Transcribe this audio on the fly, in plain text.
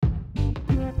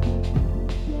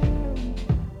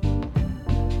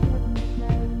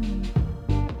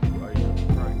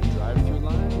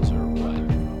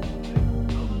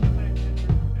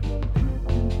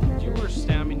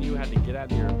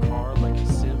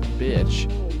bitch.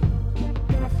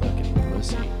 What a fucking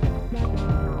pussy.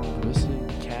 Pussy,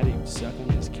 catty, sucking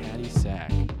his catty sack.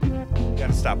 You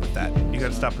gotta stop with that. You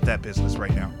gotta stop with that business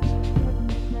right now.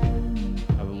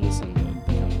 I've been listening to the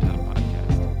Come Town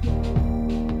podcast.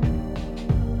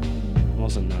 I'm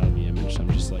also not in the image, so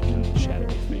I'm just like kind of the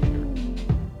shadowy figure.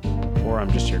 Or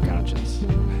I'm just your conscience. I'll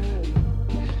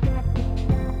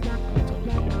totally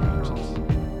be your conscience.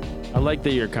 I like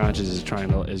that your conscience is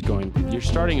going. You're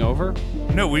starting over?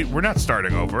 No, we're not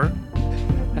starting over.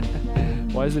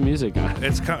 Why is the music on?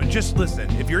 Just listen.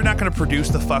 If you're not gonna produce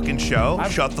the fucking show,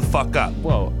 shut the fuck up.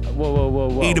 Whoa.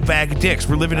 Eat a bag of dicks.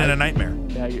 We're living in a nightmare.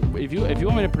 If you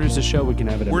want me to produce a show, we can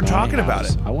have it. We're talking about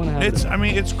it. I want to have it. I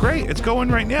mean, it's great. It's going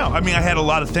right now. I mean, I had a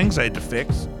lot of things I had to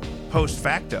fix post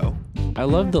facto. I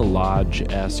love the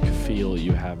lodge-esque feel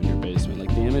you have in your basement.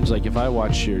 Like the image, like if I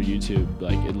watch your YouTube,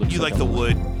 like it looks. You like a the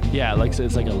wood? Yeah, like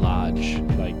it's like a lodge.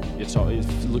 Like it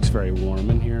looks very warm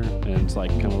in here, and it's like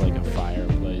kind of like a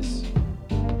fireplace.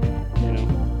 You know?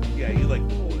 Yeah, you like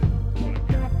the wood. That's what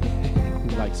I'm hearing.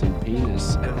 You like some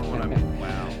penis.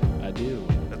 Wow. I do.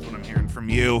 That's what I'm hearing from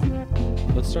you.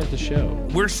 Let's start the show.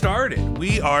 We're started.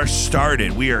 We are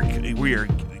started. We are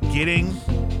getting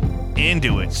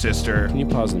into it, sister. Can you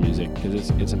pause the music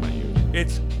because it's in my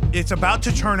ears? It's about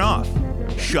to turn off.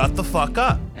 Shut the fuck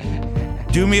up.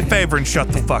 Do me a favor and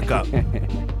shut the fuck up.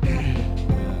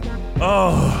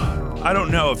 Oh, I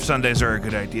don't know if Sundays are a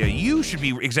good idea. You should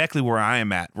be exactly where I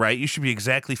am at, right? You should be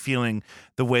exactly feeling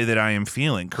the way that I am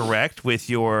feeling, correct? With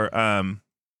your tell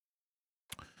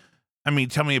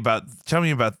me about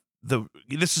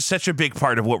this is such a big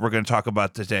part of what we're going to talk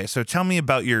about today. So tell me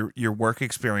about your work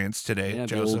experience today, Yeah,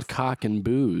 Joseph. the old cock and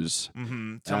booze.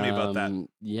 Mm-hmm. Tell me about that.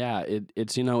 Yeah,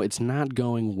 it's not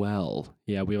going well.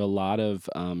 Yeah, we have a lot of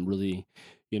really,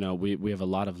 we have a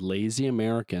lot of lazy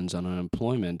Americans on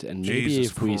unemployment, and maybe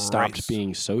Jesus if we Christ. stopped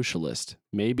being socialist,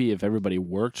 maybe if everybody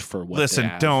worked for what Listen, they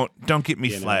have, don't get me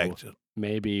flagged.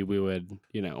 Maybe we would,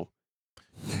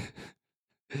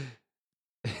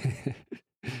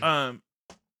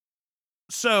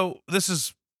 So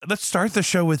let's start the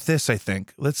show with this, I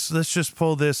think. Let's just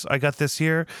pull this. I got this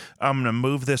here. I'm going to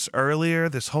move this earlier,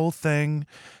 this whole thing.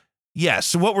 Yes,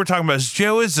 so what we're talking about is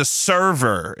Joe is a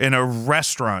server in a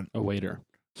restaurant. a waiter,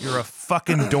 You're a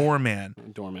fucking doorman.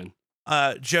 doorman.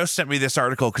 Joe sent me this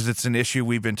article because it's an issue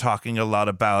we've been talking a lot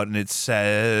about, and it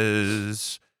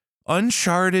says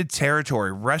uncharted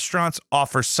territory. Restaurants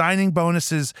offer signing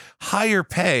bonuses, higher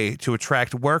pay to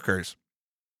attract workers.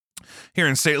 Here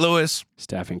in St. Louis,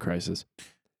 Staffing crisis.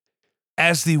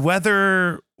 as the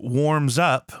weather warms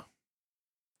up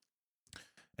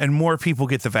and more people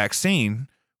get the vaccine,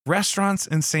 restaurants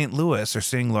in St. Louis are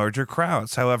seeing larger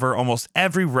crowds. However, almost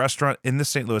every restaurant in the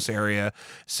St. Louis area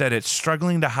said it's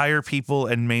struggling to hire people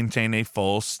and maintain a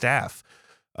full staff.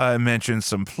 I mentioned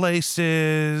some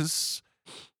places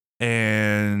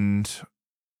and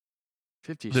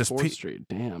 54th Street.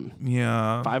 Damn.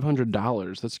 yeah.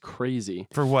 $500. That's crazy.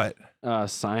 For what?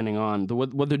 Signing on.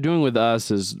 What they're doing with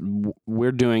us is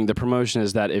we're doing the promotion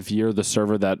is that if you're the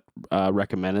server that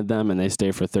recommended them and they stay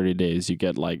for 30 days, you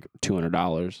get like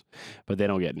 $200, but they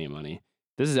don't get any money.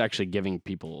 This is actually giving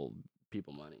people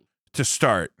money To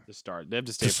start. to start. They have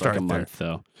to stay To for like a start there. month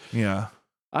though. Yeah.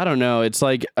 I don't know. It's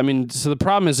like, so the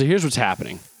problem is, so here's what's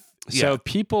happening. So Yeah.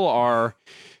 people are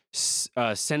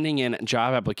sending in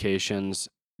job applications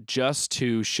just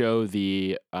to show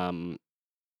the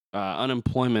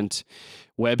unemployment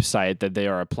website that they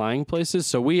are applying places.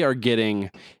 So we are getting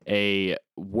a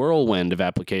whirlwind of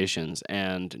applications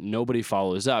and nobody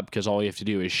follows up because all you have to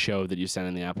do is show that you sent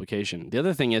in the application. The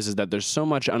other thing is that there's so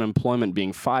much unemployment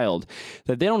being filed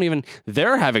that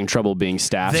they're having trouble being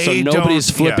staffed. So They nobody's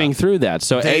don't- flipping yeah. through that.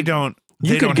 So They don't.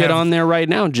 you they could don't get have- on there right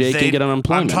now, Jake, they- and get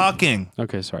unemployment. I'm talking.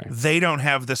 Okay, sorry. They don't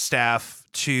have the staff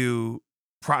to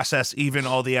process even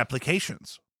all the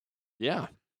applications. Yeah.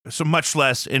 So much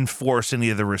less enforce any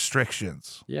of the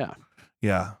restrictions. Yeah.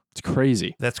 Yeah. It's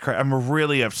crazy. That's crazy. I'm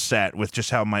really upset with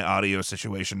just how my audio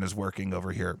situation is working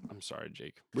over here. I'm sorry,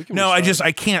 Jake. We can No, restart.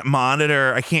 I can't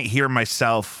monitor. I can't hear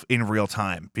myself in real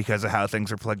time because of how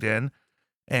things are plugged in.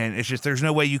 And it's just, there's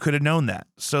no way you could have known that.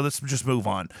 So let's just move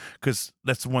on because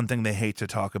that's one thing they hate to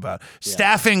talk about. Yeah.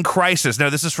 Staffing crisis.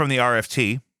 Now, this is from the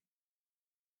RFT.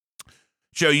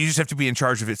 Joe, you just have to be in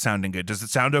charge of it sounding good. Does it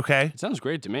sound okay? It sounds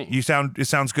great to me. It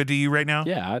sounds good to you right now?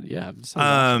 Yeah. It sounds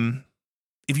awesome.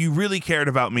 If you really cared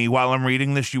about me while I'm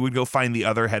reading this, you would go find the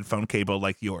other headphone cable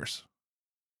like yours.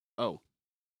 Oh.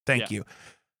 Thank Yeah. you.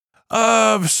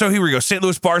 So here we go. St.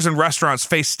 Louis bars and restaurants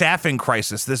face staffing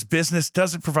crisis. This business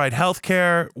doesn't provide health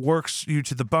care, works you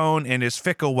to the bone, and is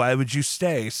fickle. Why would you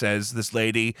stay? Says this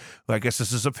lady, who I guess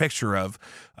this is a picture of.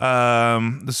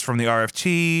 This is from the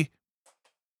RFT.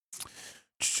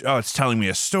 Oh, it's telling me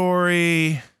a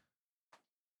story.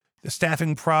 The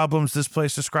staffing problems this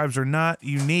place describes are not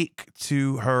unique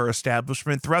to her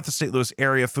establishment. Throughout the St. Louis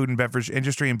area, food and beverage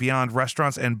industry and beyond,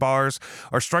 restaurants and bars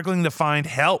are struggling to find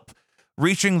help,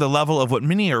 reaching the level of what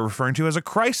many are referring to as a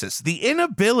crisis. The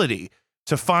inability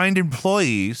to find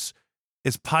employees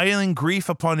is piling grief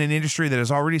upon an industry that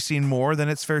has already seen more than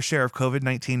its fair share of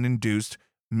COVID-19 induced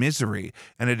misery,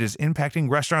 and it is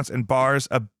impacting restaurants and bars'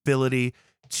 ability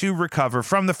to recover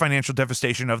from the financial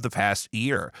devastation of the past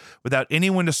year. Without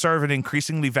anyone to serve an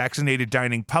increasingly vaccinated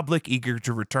dining public eager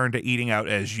to return to eating out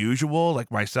as usual,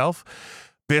 like myself,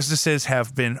 businesses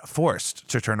have been forced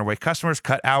to turn away customers,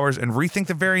 cut hours, and rethink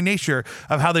the very nature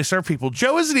of how they serve people.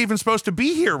 Joe isn't even supposed to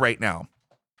be here right now.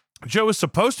 Joe is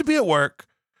supposed to be at work.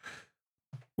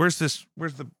 Where's the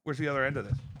other end of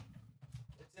this?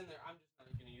 It's in there. I'm just not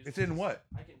going to use it. It's in what?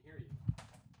 I can hear you.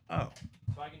 Oh.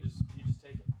 So you just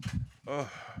take it. Oh.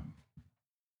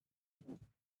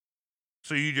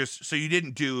 So you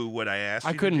didn't do what I asked.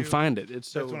 I couldn't find it. It's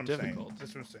so difficult.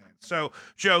 That's what I'm saying. So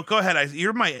Joe, go ahead.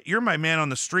 You're my man on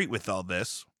the street with all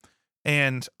this,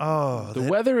 and the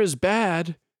weather is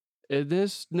bad in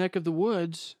this neck of the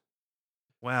woods.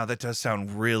 Wow, that does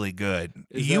sound really good.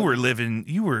 You were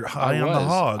high on the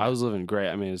hog. I was living great.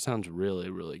 I mean, it sounds really,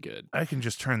 really good. I can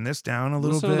just turn this down a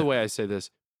little bit. Listen to the way I say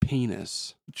this.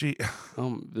 Penis. Gee.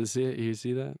 You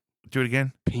see that? Do it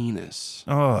again. Penis.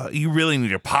 Oh, you really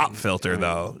need a pop filter,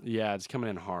 though. Yeah, it's coming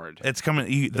in hard. It's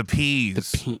coming. The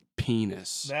peas. The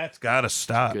penis. That's gotta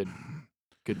stop. Good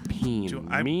peen.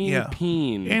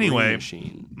 Peen. Anyway,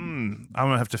 machine. I'm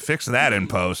gonna have to fix that in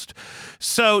post.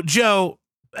 So, Joe,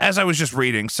 as I was just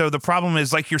reading, so the problem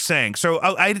is like you're saying. So,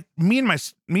 me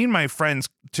and my friends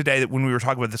today, that when we were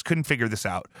talking about this, couldn't figure this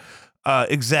out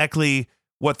exactly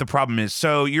what the problem is.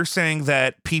 So, you're saying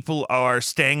that people are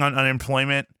staying on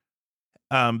unemployment.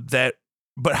 But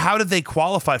how did they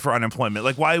qualify for unemployment?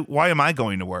 Like, why am I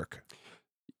going to work?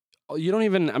 You don't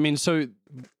even. I mean, so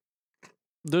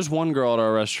there's one girl at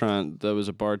our restaurant that was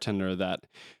a bartender that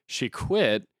she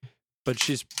quit, but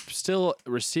she's still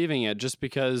receiving it just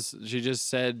because she just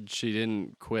said she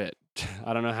didn't quit.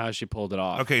 I don't know how she pulled it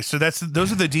off. Okay, so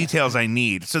those are the details I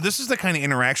need. So this is the kind of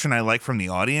interaction I like from the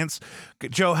audience.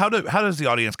 Joe, how does the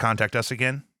audience contact us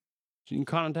again? You can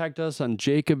contact us on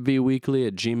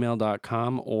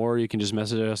jacobvweekly@gmail.com, or you can just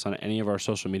message us on any of our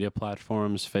social media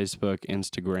platforms, Facebook,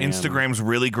 Instagram. Instagram's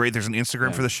really great. There's an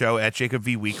Instagram for the show at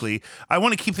 @JacobVWeekly. I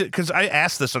want to keep it because I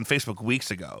asked this on Facebook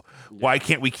weeks ago. Yeah. Why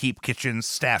can't we keep kitchens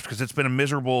staffed? Because it's been a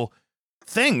miserable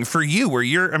thing for you where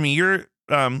your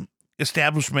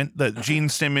establishment, the Gene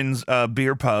Simmons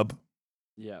beer pub.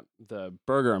 Yeah, the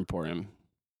Burger Emporium.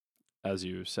 As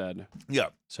you said. Yeah.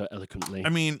 So eloquently. I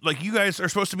mean, like, you guys are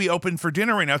supposed to be open for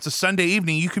dinner right now. It's a Sunday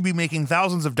evening. You could be making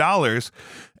thousands of dollars,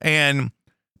 and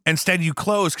instead you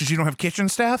close because you don't have kitchen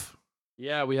staff?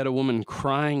 Yeah, we had a woman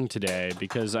crying today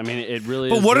because, I mean, it really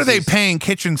But is. What are they paying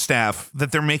kitchen staff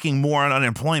that they're making more on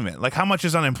unemployment? Like, how much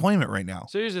is unemployment right now?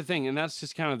 So here's the thing, and that's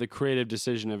just kind of the creative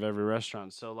decision of every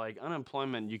restaurant. So, like,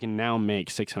 unemployment, you can now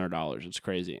make $600. It's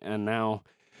crazy. And now...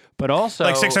 But also,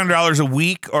 like $600 a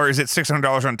week, or is it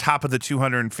 $600 on top of the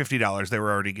 $250 they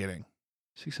were already getting?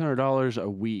 $600 a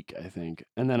week, I think,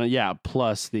 and then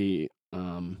plus the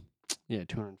 $250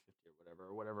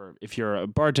 or whatever. If you're a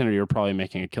bartender, you're probably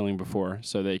making a killing before,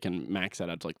 so they can max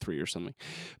that out to like $3 or something.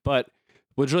 But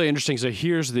what's really interesting, so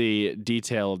here's the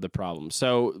detail of the problem.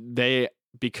 So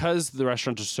because the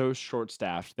restaurants are so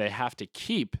short-staffed, they have to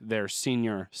keep their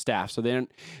senior staff. So they're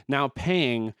now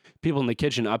paying people in the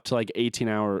kitchen up to like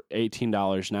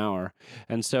 $18 an hour.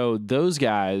 And so those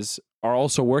guys are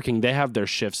also working. They have their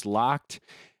shifts locked.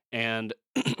 And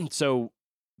so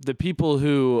the people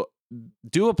who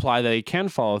do apply that they can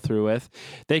follow through with,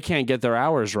 they can't get their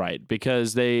hours right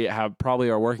because they probably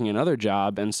are working another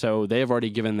job. And so they have already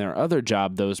given their other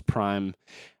job those prime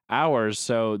hours,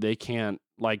 so they can't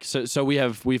so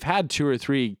we've had 2 or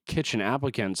 3 kitchen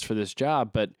applicants for this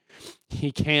job, but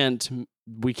we can't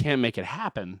make it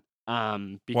happen.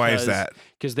 Because, why is that?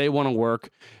 Because they want to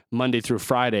work Monday through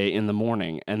Friday in the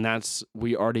morning, and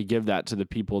we already give that to the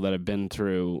people that have been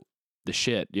through the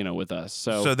shit, with us.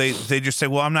 So they just say,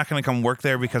 well, I'm not going to come work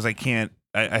there because I can't.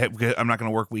 I'm not going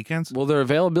to work weekends. Well, their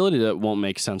availability that won't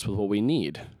make sense with what we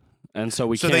need. And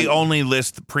so they only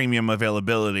list premium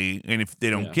availability, and if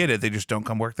they don't get it, they just don't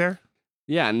come work there.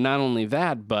 Yeah, not only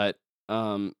that, but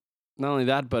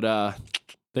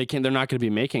They're not going to be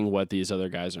making what these other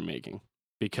guys are making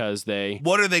because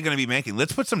What are they going to be making?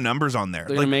 Let's put some numbers on there.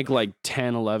 they're going to make like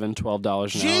 $10, $11, $12 an hour.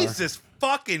 Jesus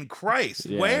fucking Christ.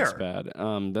 Yeah, Where? it's bad.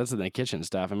 That's in the kitchen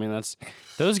staff. I mean,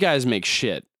 those guys make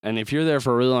shit. And if you're there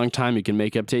for a really long time, you can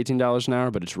make up to $18 an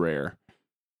hour, but it's rare.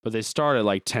 But they start at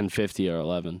like $10.50 or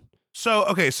 $11. So,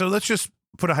 okay, so let's just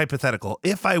put a hypothetical.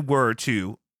 If I were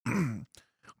to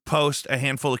post a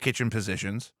handful of kitchen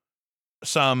positions,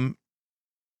 some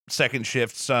second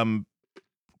shift, some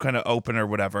kind of open or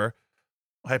whatever,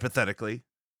 hypothetically,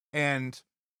 and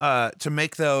to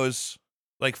make those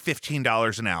like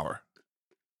 $15 an hour,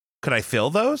 could I fill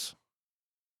those?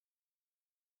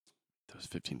 Those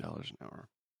 $15 an hour.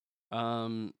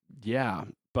 Yeah,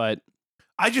 but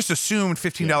I just assumed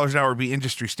 $15 an hour would be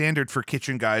industry standard for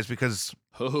kitchen guys because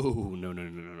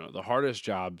no. The hardest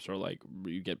jobs are like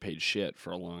you get paid shit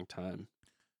for a long time.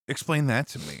 explain that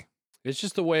to me. It's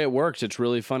just the way it works. It's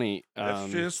really funny.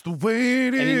 That's just the way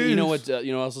it is. And you know what?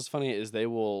 You know what else is funny is they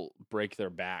will break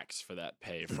their backs for that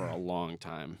pay for a long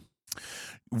time.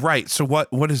 Right. So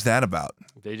what is that about?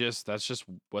 That's just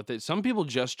what some people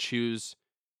just choose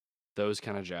those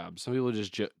kind of jobs. Some people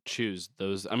just choose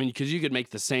those. I mean, because you could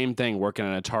make the same thing working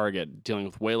at a Target, dealing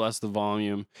with way less of the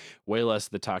volume, way less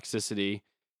of the toxicity.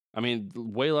 I mean,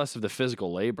 way less of the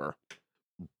physical labor.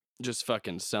 Just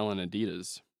fucking selling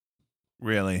Adidas.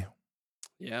 Really?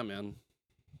 Yeah, man.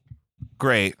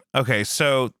 Great. Okay,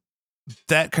 so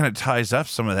that kind of ties up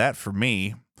some of that for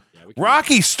me. Yeah, we can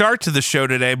Rocky start to the show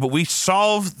today, but we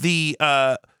solved the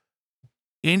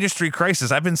industry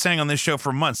crisis. I've been saying on this show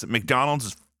for months that McDonald's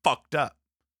is fucked up.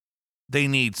 They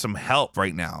need some help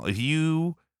right now. If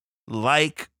you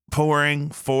like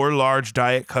pouring 4 large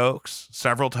Diet Cokes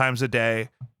several times a day,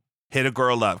 hit a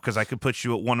girl up because I could put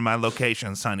you at one of my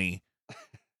locations, honey.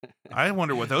 I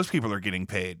wonder what those people are getting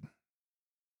paid.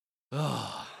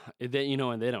 Oh, and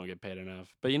they don't get paid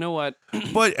enough. But you know what?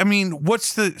 But I mean,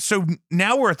 so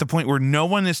now we're at the point where no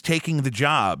one is taking the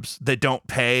jobs that don't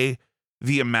pay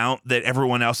the amount that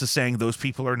everyone else is saying those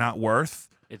people are not worth.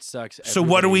 It sucks. So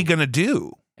what are we going to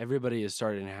do? Everybody is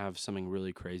starting to have something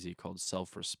really crazy called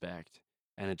self-respect,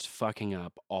 and it's fucking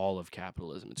up all of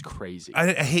capitalism. It's crazy.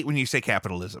 I hate when you say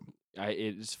capitalism.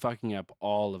 It's fucking up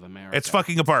all of America. It's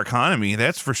fucking up our economy,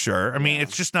 that's for sure. I mean,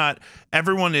 it's just not,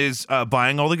 everyone is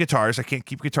buying all the guitars. I can't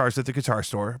keep guitars at the guitar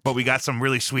store, but we got some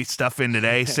really sweet stuff in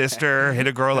today, sister. Hit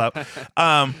a girl up.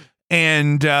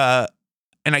 And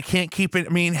I can't keep it. I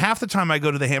mean, half the time I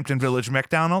go to the Hampton Village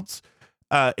McDonald's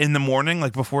in the morning,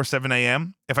 like before 7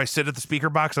 a.m. If I sit at the speaker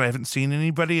box and I haven't seen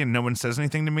anybody and no one says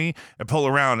anything to me, I pull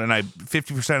around and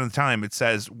 50% of the time it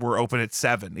says we're open at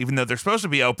 7, even though they're supposed to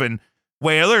be open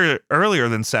way earlier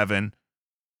than 7.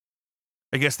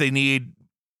 I guess they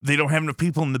don't have enough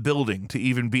people in the building to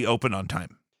even be open on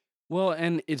time. Well,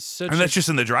 and that's just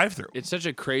in the drive-thru. It's such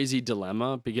a crazy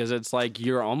dilemma because it's like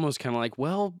you're almost kind of like,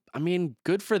 well, I mean,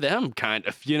 good for them, kind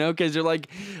of, because you're like,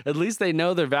 at least they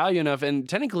know their value enough. And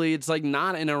technically, it's like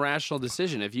not an irrational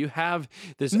decision. If you have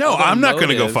this, no, I'm not going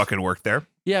to go fucking work there.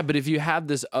 Yeah, but if you have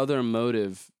this other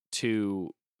motive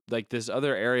to like this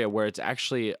other area where it's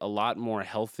actually a lot more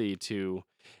healthy to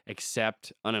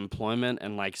accept unemployment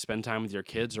and like spend time with your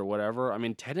kids or whatever. I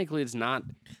mean, technically it's not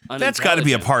That's got to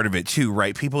be a part of it too,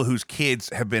 right? People whose kids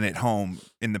have been at home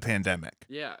in the pandemic.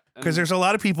 Yeah. Because there's a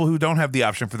lot of people who don't have the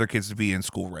option for their kids to be in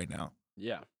school right now.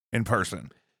 Yeah. In person.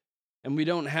 And we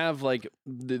don't have like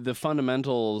the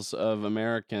fundamentals of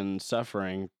American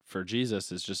suffering for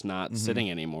Jesus is just not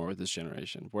sitting anymore with this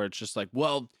generation, where it's just like,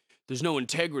 well, there's no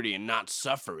integrity in not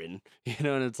suffering, and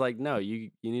it's like, no,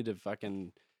 you need to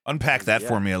fucking unpack that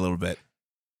for me a little bit.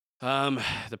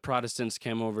 The Protestants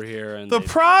came over here, and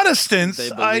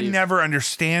Protestants, I never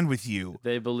understand with you.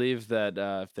 They believe that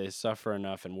if they suffer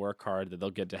enough and work hard, that they'll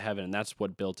get to heaven, and that's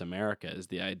what built America. Is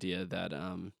the idea that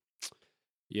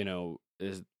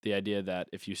is the idea that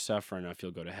if you suffer enough,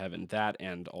 you'll go to heaven. That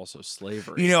and also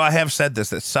slavery. I have said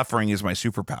this, that suffering is my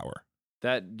superpower.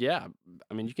 That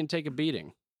I mean, you can take a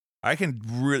beating.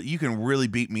 You can really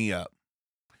beat me up.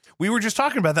 We were just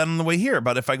talking about that on the way here,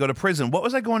 about if I go to prison. What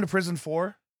was I going to prison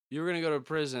for? You were going to go to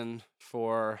prison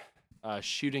for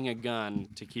shooting a gun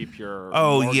to keep your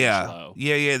mortgage low.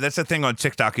 Yeah. That's the thing on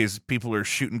TikTok is people are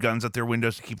shooting guns at their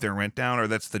windows to keep their rent down, or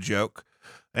that's the joke.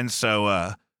 And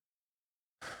so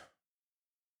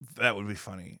that would be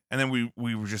funny. And then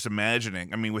we were just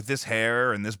imagining, I mean, with this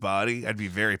hair and this body, I'd be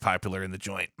very popular in the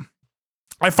joint.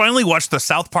 I finally watched the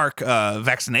South Park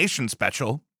vaccination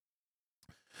special.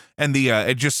 And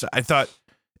I thought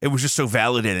it was just so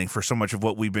validating for so much of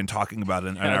what we've been talking about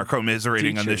and our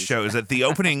commiserating on this Teachers. show is that the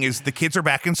opening is the kids are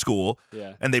back in school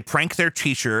Yeah. and they prank their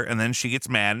teacher, and then she gets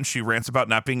mad and she rants about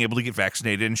not being able to get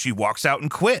vaccinated and she walks out and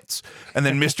quits. And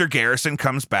then Mr. Garrison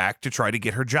comes back to try to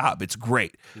get her job. It's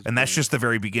great. And that's just the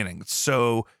very beginning. It's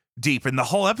so deep. And the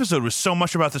whole episode was so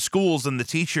much about the schools and the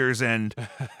teachers, and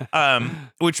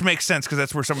which makes sense because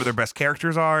that's where some of their best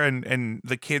characters are, and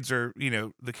the kids are, you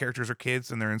know, the characters are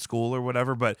kids and they're in school or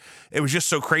whatever. But it was just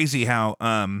so crazy how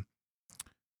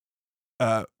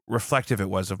reflective it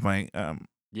was of my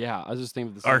Yeah, I was just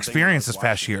thinking the same our thing when I experience was this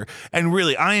past watching year. And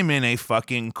really, I am in a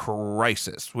fucking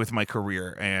crisis with my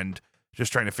career and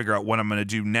just trying to figure out what I'm going to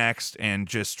do next and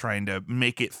just trying to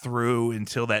make it through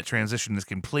until that transition is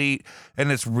complete.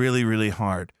 And it's really, really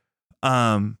hard.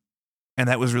 And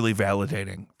that was really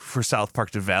validating for South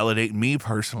Park to validate me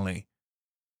personally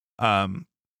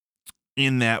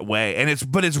in that way. And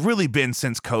it's really been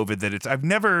since COVID that I've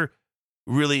never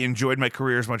really enjoyed my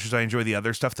career as much as I enjoy the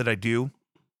other stuff that I do,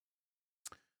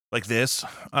 like this.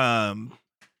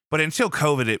 But until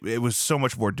COVID, it was so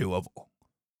much more doable.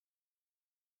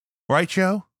 Right,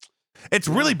 Joe? It's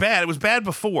really bad. It was bad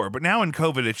before, but now in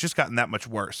COVID, it's just gotten that much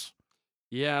worse.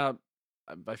 Yeah,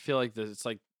 I feel like it's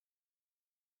like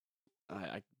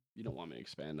you don't want me to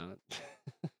expand on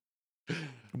it.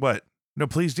 What? No,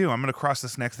 please do. I'm going to cross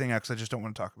this next thing out because I just don't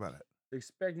want to talk about it. They're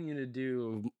expecting you to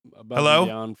do above Hello? and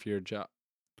beyond for your job.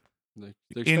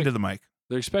 Into the mic.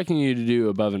 They're expecting you to do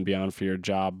above and beyond for your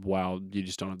job while you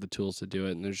just don't have the tools to do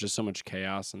it. And there's just so much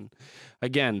chaos. And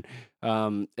again,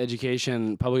 public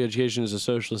education is a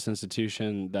socialist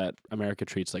institution that America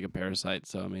treats like a parasite.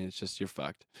 So, I mean, it's just, you're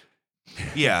fucked.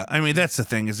 Yeah. I mean, that's the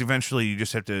thing is eventually you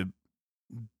just have to,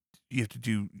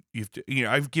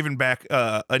 I've given back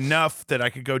enough that I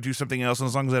could go do something else. And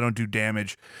as long as I don't do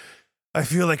damage, I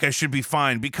feel like I should be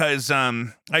fine because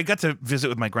I got to visit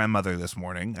with my grandmother this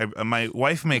morning. My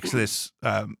wife makes this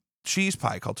cheese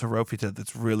pie called taropita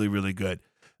that's really, really good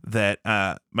that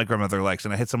my grandmother likes,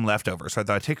 and I had some leftovers. So I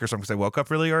thought I'd take her some because I woke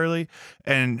up really early,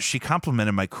 and she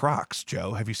complimented my Crocs,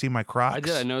 Joe. Have you seen my Crocs? I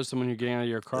did. I noticed them when you're getting out of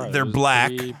your car. They're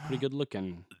black. Pretty good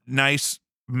looking. Nice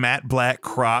matte black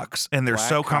Crocs, and they're Black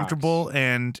so Crocs. comfortable,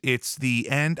 and it's the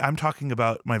end. I'm talking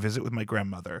about my visit with my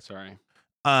grandmother. Sorry.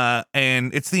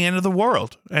 And it's the end of the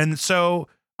world. And so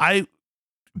I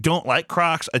don't like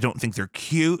Crocs. I don't think they're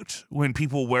cute when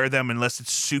people wear them unless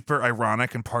it's super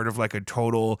ironic and part of like a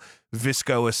total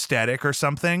visco aesthetic or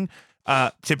something.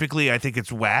 Typically, I think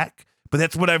it's whack, but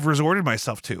that's what I've resorted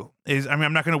myself to.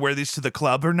 I'm not going to wear these to the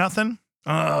club or nothing.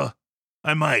 I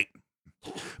might.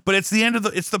 But it's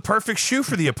the perfect shoe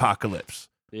for the apocalypse.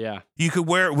 Yeah. You could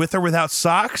wear it with or without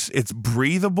socks. It's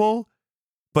breathable,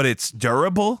 but it's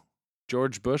durable.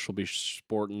 George Bush will be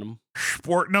sporting them.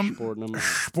 Sporting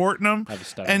them. Have a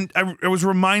study. And I was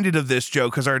reminded of this, Joe,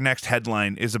 because our next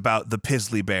headline is about the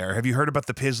Pizzly Bear. Have you heard about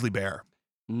the Pizzly Bear?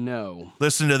 No.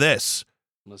 Listen to this.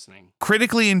 Listening.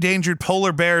 Critically endangered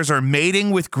polar bears are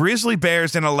mating with grizzly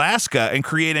bears in Alaska and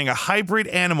creating a hybrid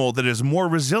animal that is more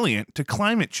resilient to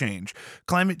climate change.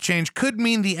 Climate change could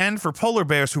mean the end for polar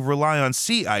bears who rely on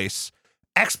sea ice.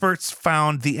 Experts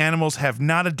found the animals have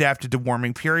not adapted to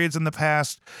warming periods in the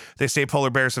past. They say polar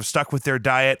bears have stuck with their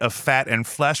diet of fat and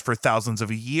flesh for thousands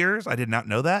of years. I did not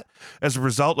know that. As a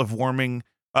result of a warming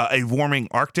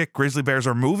Arctic, grizzly bears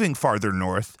are moving farther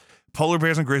north. Polar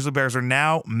bears and grizzly bears are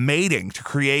now mating to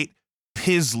create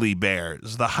Pizzly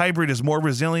bears. The hybrid is more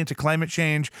resilient to climate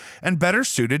change and better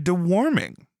suited to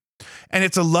warming. And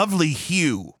it's a lovely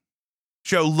hue.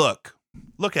 Joe, look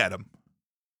at him.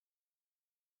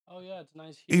 Oh, yeah, it's a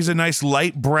nice hue. He's a nice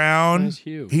light brown. Nice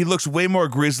hue. He looks way more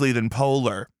grizzly than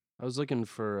polar. I was looking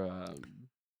for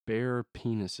bear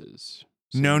penises.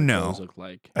 No, what no. those look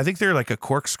like. I think they're like a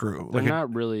corkscrew. They're Like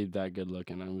not really that good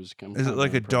looking. is it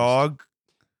like a dog?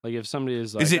 Like if somebody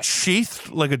is like, Is it sheathed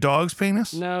like a dog's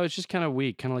penis? No, it's just kind of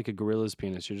weak, kind of like a gorilla's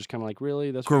penis. You're just kind of like, really?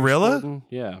 That's Gorilla? What you're sporting?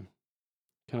 Yeah,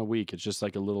 kind of weak. It's just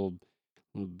like a little,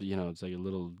 it's like a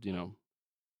little,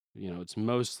 it's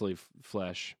mostly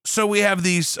flesh. So we have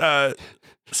these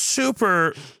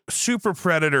super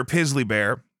predator Pizzly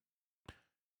bear.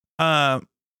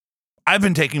 I've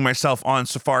been taking myself on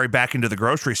safari back into the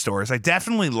grocery stores. I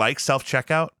definitely like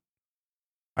self-checkout.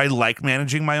 I like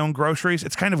managing my own groceries.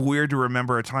 It's kind of weird to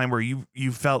remember a time where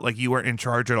you felt like you weren't in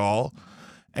charge at all.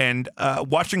 And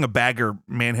watching a bagger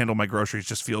manhandle my groceries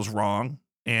just feels wrong.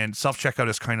 And self-checkout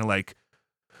is kind of like,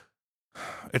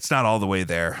 it's not all the way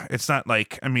there. It's not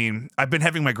like, I've been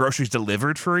having my groceries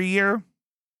delivered for a year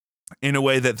in a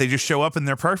way that they just show up and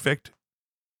they're perfect.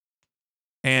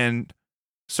 And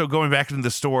so going back into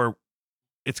the store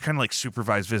it's kind of like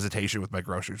supervised visitation with my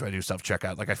groceries. I do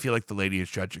self-checkout. Like, I feel like the lady is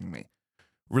judging me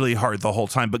really hard the whole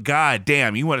time. But god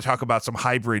damn, you want to talk about some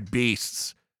hybrid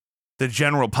beasts. The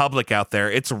general public out there,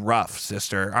 it's rough,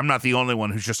 sister. I'm not the only one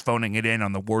who's just phoning it in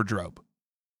on the wardrobe.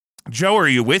 Joe, are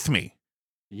you with me?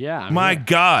 Yeah. My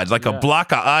God, like a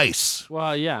block of ice.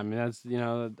 Well, yeah. I mean, that's,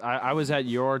 I was at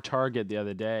your Target the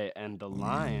other day, and the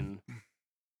line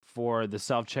for the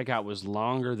self-checkout was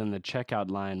longer than the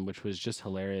checkout line, which was just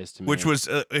hilarious to me. Which was,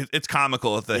 it's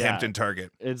comical at the Hampton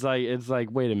Target. It's like,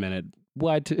 wait a minute.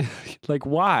 What? Like,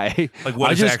 why? Like,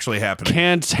 what is actually happening?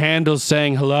 Can't handle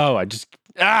saying hello. I just,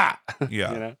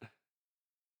 Yeah.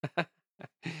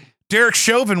 Derek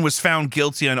Chauvin was found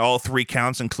guilty on all 3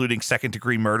 counts, including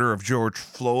second-degree murder of George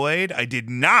Floyd. I did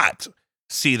not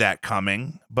see that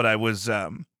coming, but I was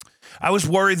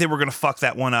worried they were going to fuck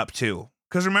that one up too.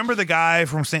 Because remember the guy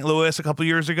from St. Louis a couple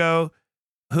years ago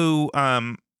who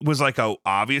was like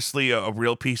obviously a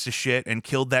real piece of shit and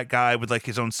killed that guy with like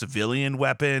his own civilian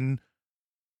weapon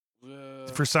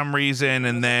for some reason,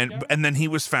 and then he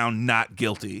was found not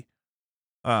guilty.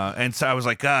 And so I was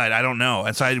like, God, I don't know.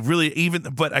 And so I really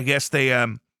but I guess they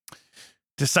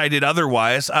decided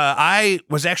otherwise. I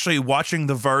was actually watching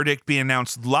the verdict be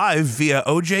announced live via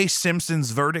O.J.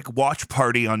 Simpson's verdict watch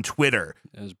party on Twitter.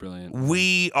 That was brilliant.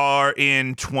 We are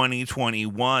in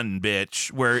 2021,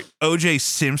 bitch, where O.J.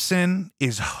 Simpson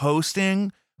is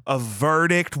hosting a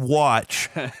verdict watch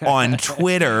on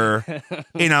Twitter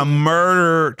in a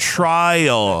murder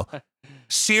trial.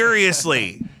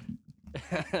 Seriously.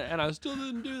 And I still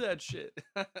didn't do that shit.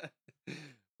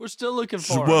 We're still looking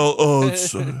for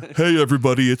it's, hey,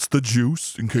 everybody, it's the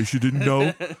juice, in case you didn't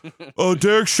know.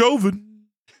 Derek Chauvin,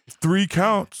 3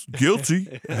 counts,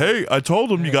 guilty. Hey, I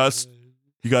told him you got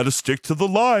to stick to the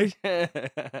lie. You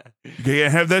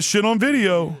can't have that shit on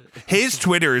video. His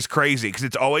Twitter is crazy because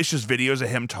it's always just videos of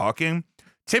him talking,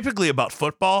 typically about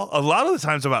football, a lot of the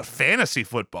times about fantasy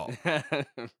football.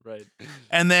 Right.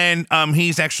 And then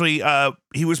he's actually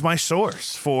he was my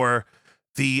source for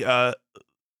the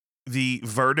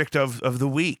verdict of the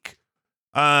week.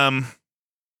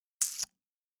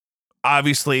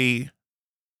 Obviously,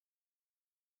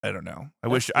 I don't know.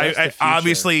 I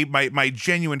obviously my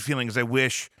genuine feeling is I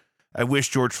wish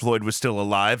George Floyd was still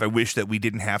alive. I wish that we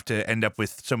didn't have to end up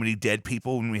with so many dead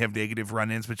people when we have negative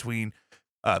run-ins between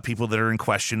people that are in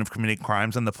question of committing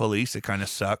crimes and the police. It kind of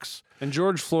sucks. And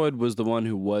George Floyd was the one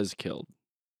who was killed,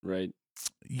 right?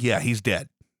 Yeah, he's dead.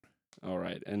 All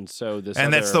right. And so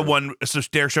that's the one. So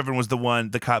Derek Chauvin was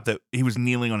the cop that he was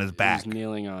kneeling on his back. He was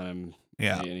kneeling on him.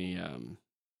 Yeah.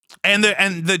 And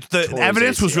the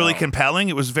evidence was really compelling.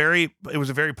 It was a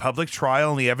very public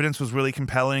trial, and the evidence was really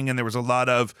compelling. And there was a lot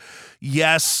of,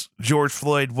 yes, George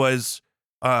Floyd was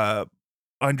under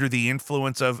the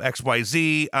influence of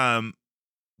XYZ. And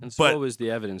so what was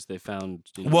the evidence they found?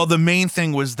 Well, the main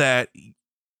thing was that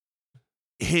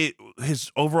his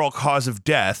overall cause of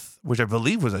death, which I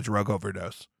believe was a drug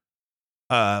overdose,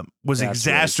 was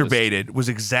exacerbated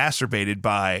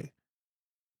by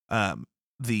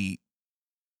the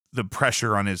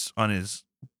pressure on his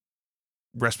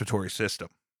respiratory system.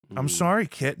 Mm-hmm. I'm sorry,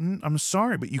 kitten. I'm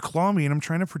sorry, but you claw me and I'm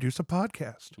trying to produce a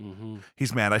podcast. Mm-hmm.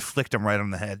 He's mad. I flicked him right on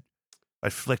the head. I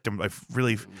flicked him.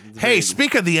 Hey,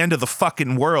 speak of the end of the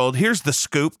fucking world. Here's the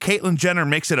scoop. Caitlyn Jenner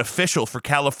makes it official for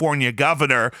California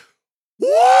governor. Woo!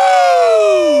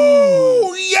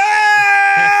 Yeah!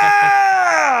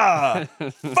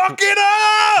 Fuck it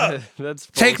up!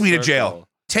 Take me to jail.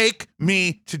 Take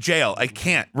me to jail. I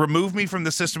can't. Remove me from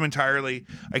the system entirely.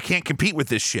 I can't compete with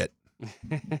this shit.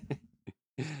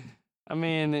 I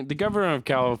mean, the governor of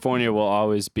California will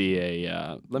always be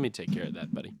a... let me take care of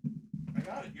that, buddy. I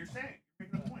got it. You're saying. You're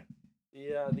making a point.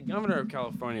 Yeah, the governor of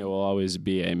California will always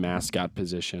be a mascot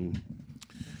position.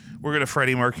 We're going to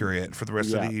Freddie Mercury it for the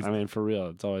rest of the evening. I mean, for real.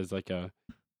 It's always like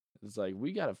it's like,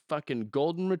 we got a fucking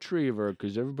golden retriever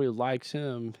because everybody likes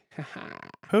him.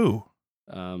 Who?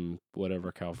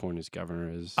 Whatever California's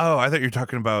governor is. Oh, I thought you were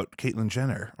talking about Caitlyn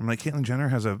Jenner. I'm like, Caitlyn Jenner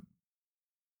has a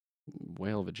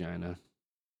whale vagina.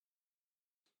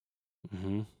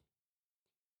 Mm-hmm.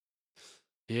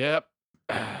 Yep.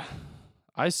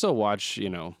 I still watch,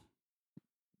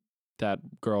 that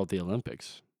girl at the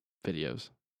Olympics videos.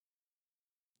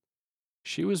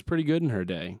 She was pretty good in her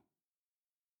day.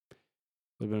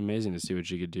 Would have been amazing to see what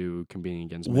she could do competing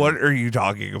against men. What are you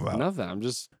talking about? Nothing. I'm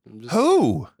just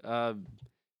Who? Anakin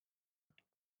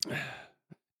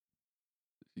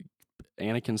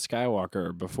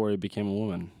Skywalker before he became a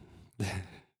woman.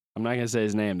 I'm not gonna say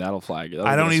his name. That'll flag.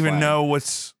 I don't even know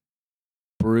what's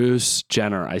Bruce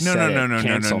Jenner. No.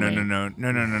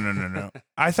 No.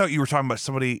 I thought you were talking about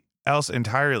somebody else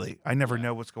entirely. I never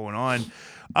know what's going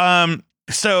on.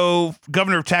 So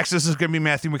governor of Texas is going to be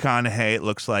Matthew McConaughey, it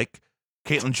looks like.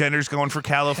 Caitlyn Jenner's going for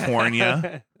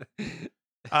California.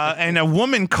 And a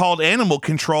woman called animal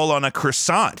control on a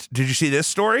croissant. Did you see this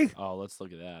story? Oh, let's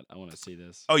look at that. I want to see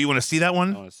this. Oh, you want to see that I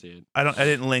one? want to see it. I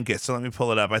didn't link it, so let me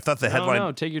pull it up. I thought the headline.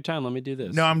 No, take your time. Let me do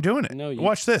this. No, I'm doing it. No, you...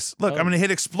 Watch this. Look, I'm going to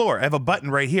hit explore. I have a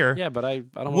button right here. Yeah, but I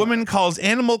don't. Woman calls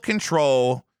animal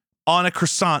control on a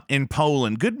croissant in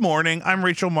Poland. Good morning. I'm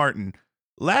Rachel Martin.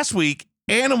 Last week,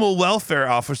 animal welfare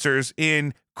officers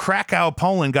in Krakow,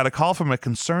 Poland, got a call from a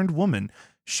concerned woman.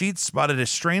 She'd spotted a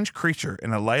strange creature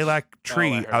in a lilac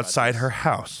tree outside her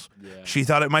house. Yeah. She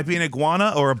thought it might be an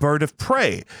iguana or a bird of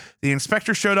prey. The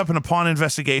inspector showed up, and upon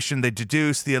investigation, they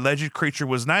deduced the alleged creature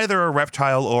was neither a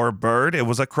reptile or a bird. It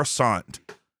was a croissant.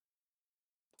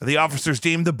 The officers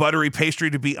deemed the buttery pastry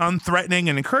to be unthreatening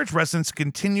and encouraged residents to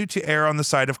continue to err on the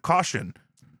side of caution.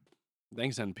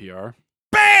 Thanks, NPR.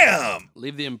 Bam!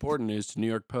 Leave the important news to New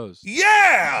York Post.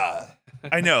 Yeah!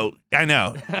 I know.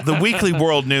 The Weekly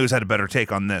World News had a better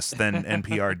take on this than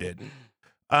NPR did.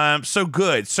 So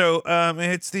good. So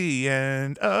it's the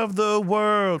end of the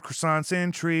world. Croissants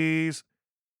and trees.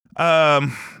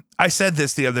 I said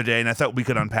this the other day, and I thought we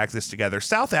could unpack this together.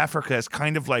 South Africa is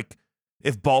kind of like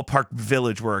if Ballpark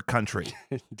Village were a country.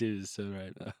 Dude, so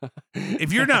right.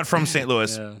 If you're not from St.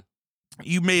 Louis, yeah.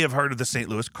 You may have heard of the St.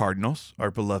 Louis Cardinals, our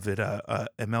beloved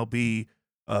MLB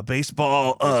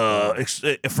baseball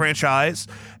franchise.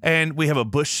 And we have a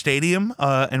Busch Stadium,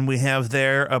 and we have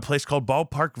there a place called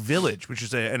Ballpark Village, which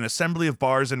is an assembly of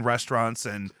bars and restaurants.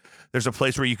 And there's a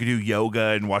place where you could do yoga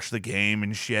and watch the game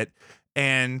and shit.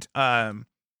 And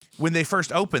when they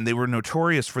first opened, they were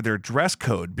notorious for their dress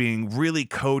code being really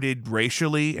coded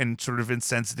racially and sort of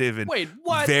insensitive and Wait,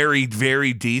 what? very,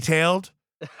 very detailed.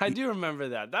 I do remember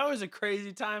that. That was a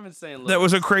crazy time in St. Louis. That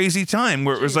was a crazy time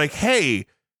where it was like, hey,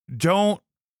 don't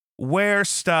wear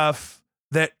stuff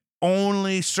that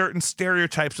only certain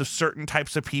stereotypes of certain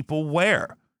types of people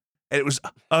wear. And it was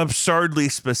absurdly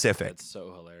specific. That's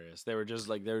so hilarious. They were just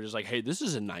like, hey, this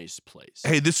is a nice place.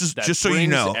 Hey, this is that just so you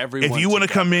know, if you want to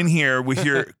come in here with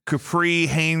your capri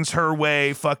Hanes Her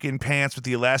Way fucking pants with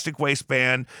the elastic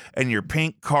waistband and your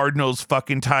pink Cardinals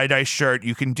fucking tie-dye shirt,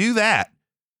 you can do that.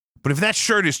 But if that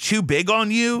shirt is too big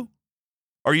on you,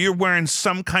 or you're wearing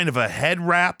some kind of a head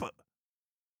wrap,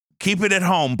 keep it at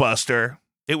home, Buster.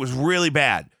 It was really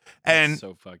bad. And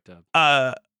so fucked up.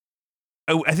 I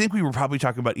think we were probably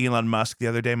talking about Elon Musk the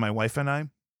other day, my wife and I.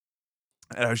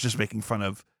 And I was just making fun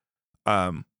of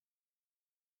oh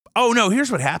no,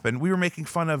 here's what happened. We were making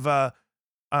fun of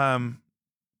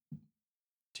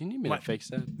Do you need me to fix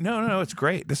that? No, it's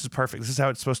great. This is perfect. This is how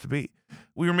it's supposed to be.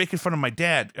 We were making fun of my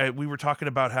dad. We were talking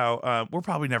about how we're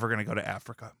probably never going to go to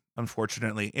Africa,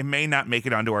 unfortunately. It may not make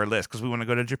it onto our list because we want to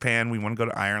go to Japan. We want to go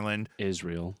to Ireland.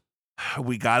 Israel.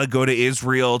 We got to go to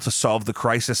Israel to solve the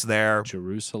crisis there.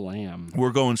 Jerusalem.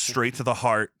 We're going straight to the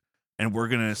heart, and we're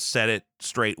going to set it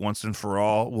straight once and for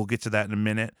all. We'll get to that in a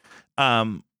minute.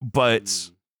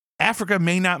 But Africa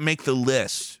may not make the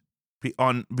list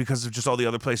because of just all the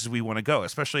other places we want to go,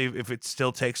 especially if it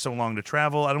still takes so long to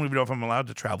travel. I don't even know if I'm allowed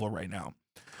to travel right now.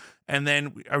 And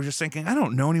then I was just thinking, I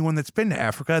don't know anyone that's been to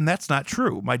Africa, and that's not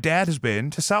true. My dad has been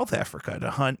to South Africa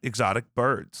to hunt exotic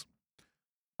birds.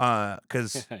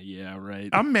 Because yeah, right.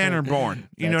 I'm manor born.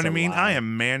 You know what I mean? Lie. I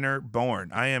am manor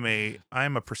born. I am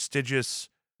a prestigious.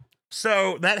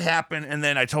 So that happened, and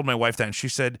then I told my wife that, and she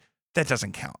said, that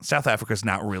doesn't count. South Africa is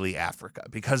not really Africa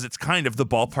because it's kind of the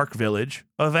Ballpark Village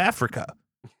of Africa.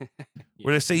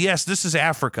 Where they say, yes, this is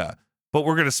Africa, but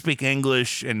we're going to speak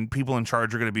English and people in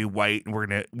charge are going to be white, and we're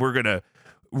going to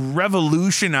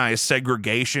revolutionize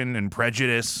segregation and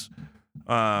prejudice.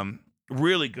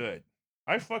 Really good.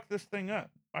 I fucked this thing up.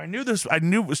 I knew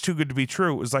it was too good to be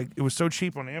true. It was like it was so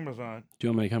cheap on Amazon. Do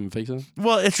you want me to come and fix it?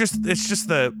 Well, it's just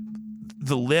the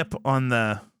lip on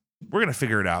the. We're going to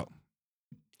figure it out.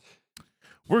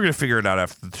 We're going to figure it out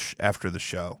after the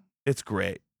show. It's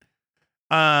great.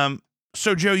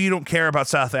 So, Joe, you don't care about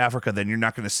South Africa, then you're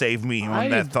not going to save me on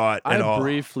that thought at all. I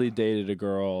briefly dated a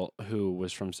girl who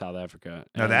was from South Africa.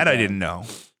 Now, that I didn't know.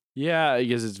 Yeah,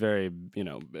 because it's very,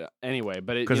 anyway.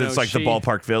 But because it's like the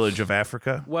Ballpark Village of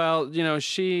Africa? Well,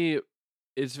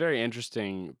 it's very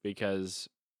interesting because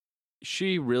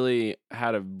she really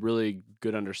had a really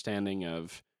good understanding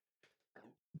of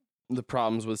the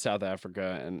problems with South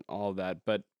Africa and all of that,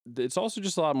 but it's also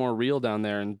just a lot more real down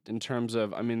there in terms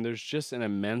of, there's just an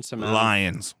immense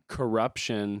amount of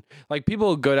corruption. Like,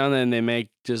 people go down there and they make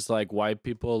just like white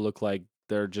people look like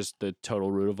they're just the total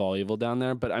root of all evil down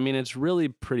there. But it's really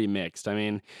pretty mixed.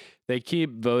 They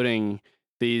keep voting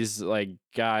these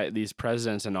these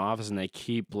presidents in office, and they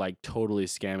keep like totally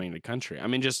scamming the country. I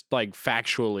mean, just like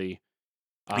factually,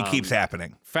 It keeps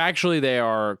happening. factually, they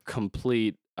are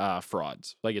complete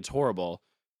frauds. Like it's horrible,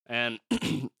 and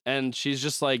and she's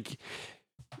just like,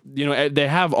 they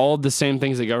have all the same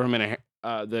things the government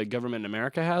in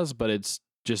America has, but it's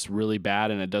just really bad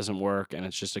and it doesn't work and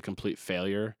it's just a complete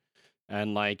failure.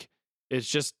 And like it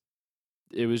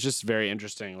was just very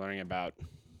interesting learning about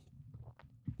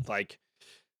like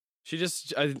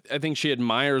I think she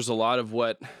admires a lot of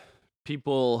what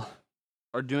people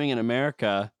are doing in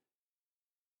America,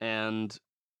 and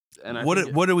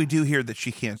What do we do here that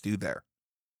she can't do there?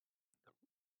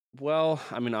 well,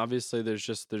 I mean, obviously there's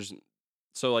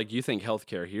so like you think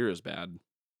healthcare here is bad.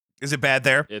 Is it bad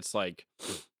there? It's like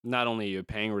not only are you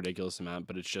paying a ridiculous amount,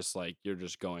 but it's just like you're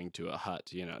just going to a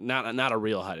hut, not a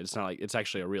real hut. It's not like it's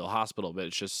actually a real hospital, but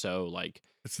it's just so like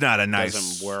It's not a nice.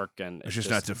 doesn't work, and It's just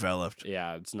not developed.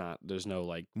 Yeah, it's not. There's no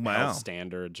like Wow. health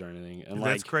standards or anything, and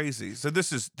That's like crazy. So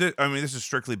this is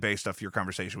strictly based off your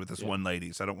conversation with this one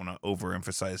lady. So I don't want to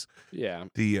overemphasize yeah,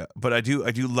 but I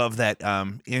do love that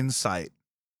insight.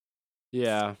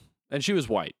 yeah, and she was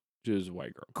white. She was a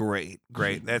white girl. Great.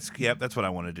 That's what I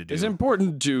wanted to do. It's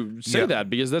important to say that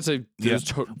because that's a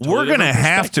totally We're gonna different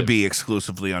have to perspective. be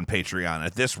exclusively on Patreon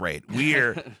at this rate.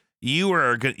 You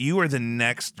are the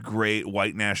next great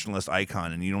white nationalist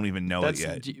icon, and you don't even know it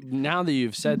yet. Now that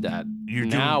you've said that, we're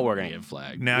gonna get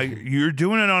flagged. Now you're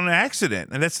doing it on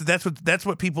accident, and that's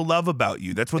what people love about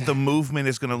you. That's what the movement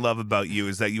is going to love about you,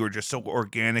 is that you are just so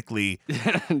organically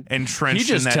entrenched He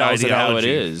just in that tells it how it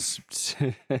ideology. is.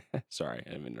 Sorry, I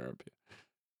didn't interrupt you.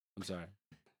 I'm sorry.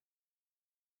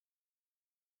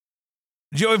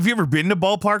 Joe, have you ever been to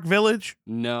Ballpark Village?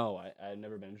 No, I've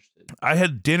never been interested. I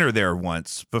had dinner there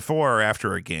once, before or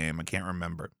after a game. I can't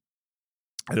remember.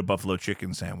 I had a buffalo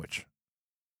chicken sandwich.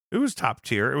 It was top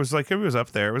tier. It was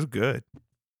up there. It was good.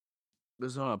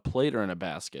 Was it on a plate or in a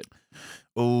basket?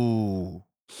 Oh,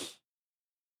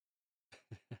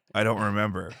 I don't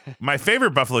remember. My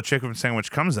favorite buffalo chicken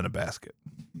sandwich comes in a basket.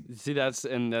 See, that's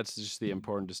just the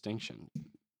important distinction.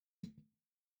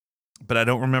 But I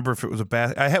don't remember if it was a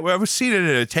basket. I was seated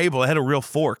at a table. I had a real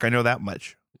fork. I know that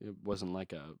much. It wasn't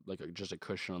like just a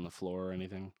cushion on the floor or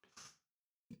anything.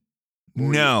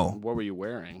 No. What were you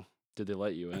wearing? Did they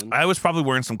let you in? I was probably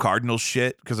wearing some Cardinals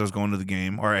shit because I was going to the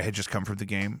game, or I had just come from the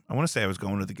game. I want to say I was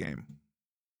going to the game.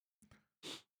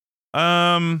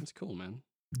 That's cool, man.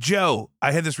 Joe,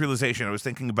 I had this realization. I was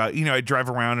thinking about, I drive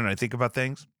around and I think about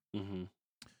things. Mm-hmm.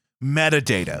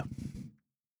 Metadata.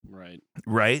 Right.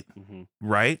 Right? Mm-hmm.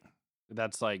 Right?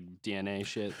 That's like DNA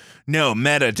shit. No,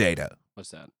 metadata.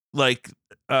 What's that? Like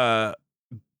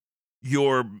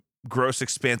your gross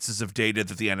expanses of data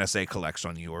that the NSA collects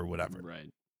on you or whatever. Right.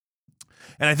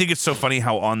 And I think it's so funny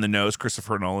how on the nose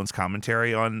Christopher Nolan's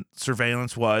commentary on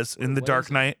surveillance was in The Dark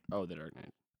Knight. Oh, The Dark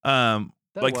Knight.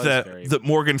 Like the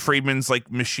Morgan Freeman's like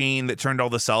machine that turned all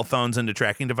the cell phones into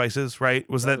tracking devices, right?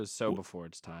 That was so before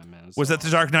its time, man. Was that The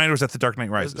Dark Knight or was that The Dark Knight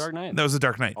Rises? That was Dark Knight. That was The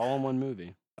Dark Knight. All in one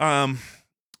movie.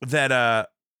 But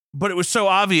it was so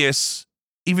obvious,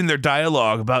 even their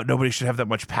dialogue about nobody should have that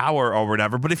much power or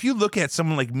whatever. But if you look at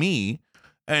someone like me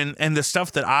and the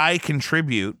stuff that I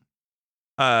contribute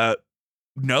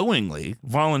knowingly,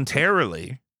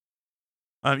 voluntarily,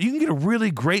 you can get a really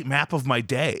great map of my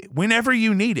day whenever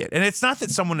you need it. And it's not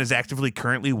that someone is actively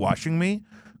currently watching me.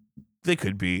 They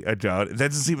could be. I doubt it. That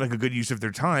doesn't seem like a good use of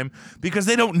their time because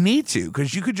they don't need to,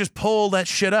 because you could just pull that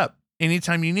shit up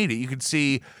anytime you need it. You could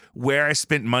see where I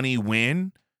spent money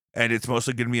when, and it's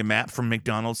mostly going to be a map from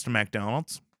McDonald's to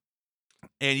McDonald's.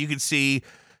 And you can see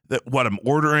what I'm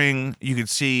ordering. You can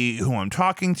see who I'm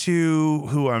talking to,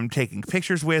 who I'm taking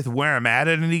pictures with, where I'm at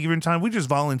any given time. We just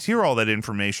volunteer all that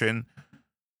information.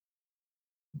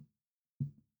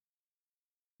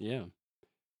 Yeah.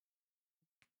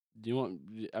 Do you want?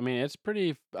 I mean, it's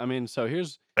pretty. I mean, so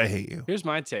I hate you. Here's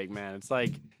my take, man. It's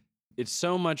like it's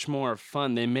so much more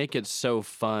fun. They make it so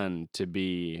fun to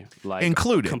be like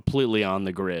included, completely on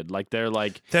the grid. Like they're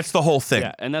like that's the whole thing.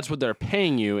 Yeah, and that's what they're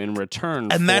paying you in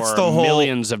return. And for that's the whole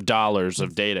millions of dollars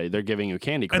of data. They're giving you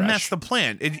Candy Crush, and that's the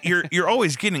plan. You're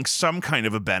always getting some kind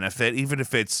of a benefit, even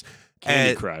if it's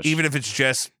Candy Crush, even if it's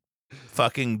just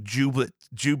fucking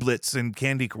jublets and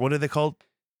Candy. What are they called?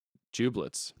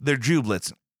 Jublets. They're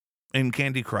jublets in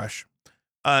Candy Crush.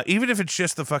 Even if it's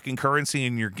just the fucking currency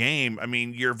in your game, I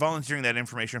mean, you're volunteering that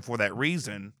information for that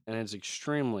reason. And it's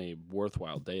extremely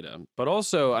worthwhile data. But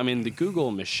also, I mean, the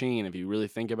Google machine, if you really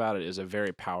think about it, is a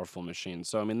very powerful machine.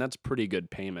 So, I mean, that's pretty good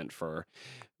payment for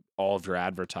all of your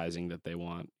advertising that they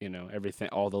want. Everything,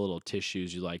 all the little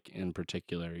tissues you like in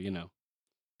particular,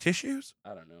 Tissues? I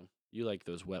don't know. You like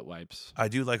those wet wipes. I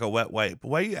do like a wet wipe.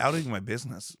 Why are you outing my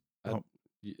business I-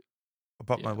 y-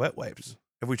 about my yeah. wet wipes?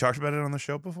 Have we talked about it on the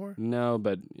show before? No,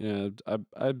 but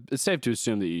it's safe to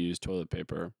assume that you use toilet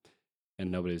paper,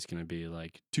 and nobody's gonna be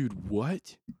like, "Dude,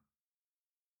 what?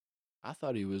 I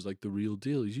thought he was like the real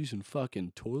deal. He's using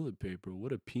fucking toilet paper.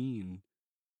 What a peen.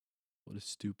 What a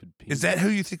stupid peen." Is that who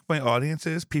you think my audience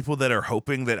is? People that are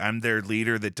hoping that I'm their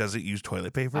leader that doesn't use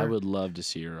toilet paper? I would love to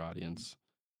see your audience.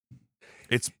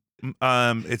 It's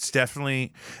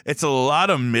definitely a lot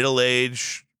of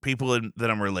middle-aged people that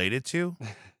I'm related to,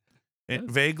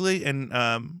 vaguely,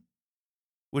 and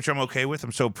which I'm okay with.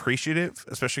 I'm so appreciative,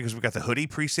 especially because we got the hoodie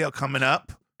pre-sale coming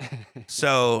up.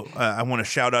 So I want to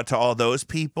shout out to all those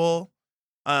people.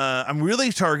 I'm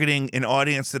really targeting an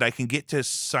audience that I can get to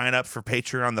sign up for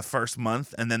Patreon the first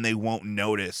month, and then they won't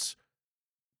notice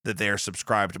that they are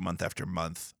subscribed month after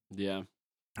month. Yeah.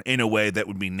 In a way that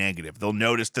would be negative. They'll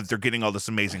notice that they're getting all this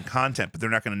amazing content, but they're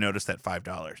not going to notice that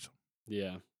 $5.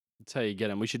 Yeah. That's how you get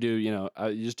them. We should do, you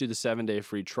just do the 7-day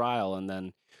free trial and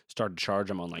then start to charge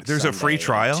them on like There's a free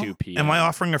Sunday at trial? 2 p.m. Am I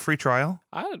offering a free trial?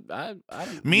 I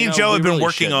Me and Joe have been really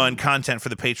working on shouldn't. content for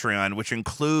the Patreon, which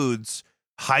includes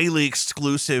highly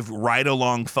exclusive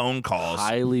ride-along phone calls.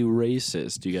 Highly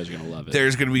racist. You guys are gonna love it.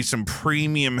 There's going to be some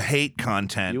premium hate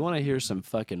content. You want to hear some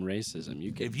fucking racism?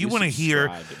 You can. If you want to hear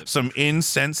subscribe to the some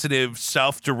insensitive,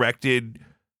 self-directed,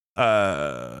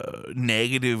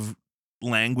 negative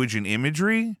language and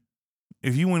imagery,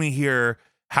 if you want to hear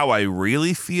how I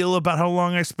really feel about how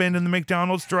long I spend in the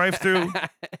McDonald's drive-thru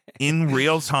in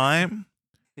real time,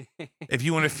 if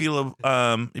you want to feel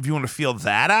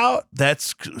that out,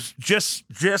 that's just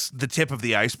the tip of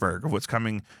the iceberg of what's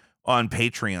coming on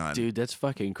Patreon. Dude, that's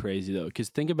fucking crazy though. Because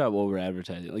think about what we're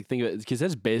advertising. Like, think about because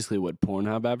that's basically what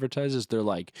Pornhub advertises. They're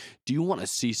like, "Do you want to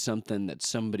see something that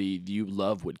somebody you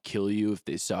love would kill you if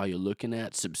they saw you looking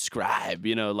at? Subscribe."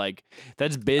 Like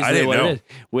that's basically what it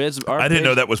is. I didn't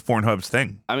know that was Pornhub's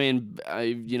thing. I mean,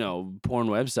 porn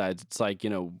websites. It's like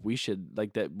we should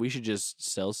like that. We should just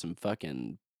sell some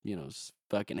fucking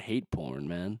fucking hate porn,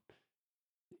 man.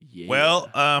 Yeah. Well,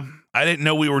 I didn't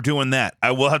know we were doing that.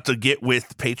 I will have to get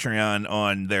with Patreon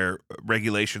on their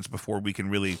regulations before we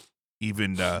can really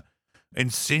even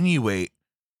insinuate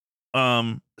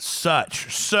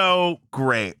such. So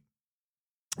great.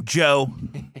 Joe,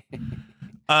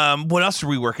 what else are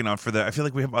we working on for that? I feel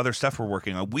like we have other stuff we're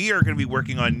working on. We are going to be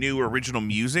working on new original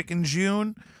music in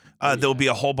June. There'll be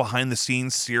a whole behind the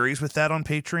scenes series with that on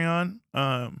Patreon.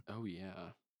 Oh yeah.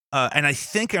 And I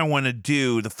think I want to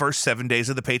do the first 7 days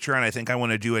of the Patreon. I think I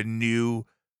want to do a new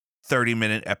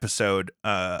 30-minute episode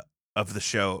of the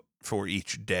show for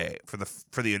each day for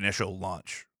the initial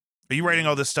launch. Are you writing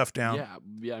all this stuff down?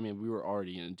 Yeah. I mean, we were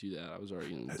already gonna do that. I was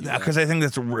already gonna do that Because I think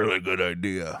that's a really good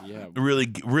idea. Yeah.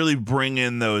 Really bring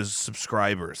in those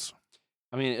subscribers.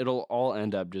 I mean, it'll all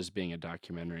end up just being a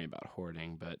documentary about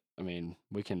hoarding, but I mean,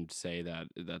 we can say that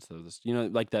that's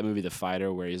like that movie The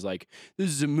Fighter, where he's like, "This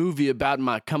is a movie about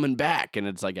my coming back," and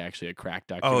it's like actually a crack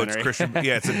documentary. Oh, it's Christian.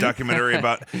 Yeah, it's a documentary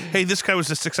about, hey, this guy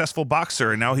was a successful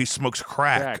boxer and now he smokes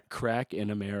crack. Crack in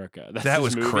America. That's That his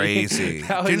was movie. crazy.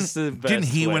 That was the best Didn't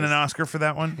he win an twist. Oscar for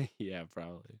that one? Yeah,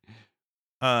 probably.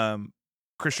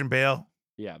 Christian Bale.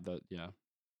 Yeah,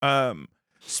 yeah.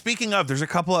 Speaking of, there's a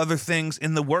couple other things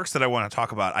in the works that I want to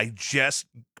talk about. I just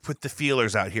put the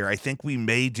feelers out here. I think we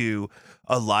may do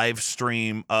a live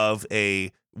stream of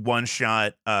a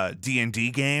one-shot D&D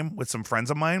game with some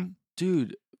friends of mine.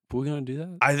 Dude, we're gonna do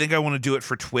that? I think I want to do it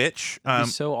for Twitch. That'd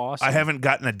be so awesome. I haven't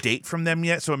gotten a date from them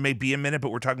yet, so it may be a minute,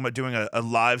 but we're talking about doing a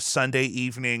live Sunday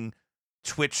evening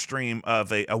Twitch stream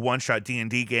of a one-shot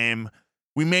D&D game.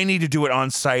 We may need to do it on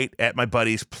site at my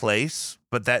buddy's place,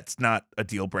 but that's not a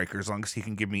deal breaker as long as he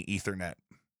can give me Ethernet.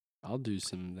 I'll do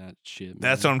some of that shit.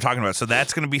 That's what I'm talking about. So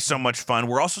that's going to be so much fun.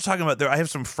 We're also talking about I have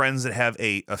some friends that have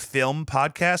a film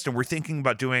podcast, and we're thinking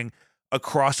about doing a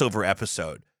crossover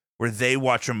episode where they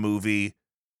watch a movie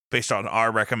based on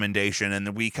our recommendation, and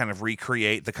then we kind of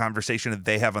recreate the conversation that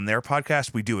they have on their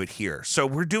podcast. We do it here. So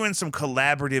we're doing some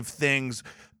collaborative things,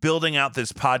 building out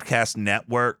this podcast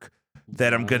network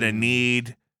that I'm going to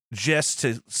need just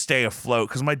to stay afloat,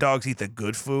 because my dogs eat the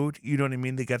good food. You know what I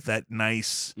mean? They got that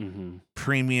nice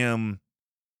premium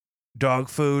dog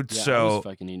food. Yeah, I so was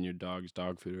fucking eating your dog's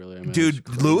dog food earlier, man. dude, It's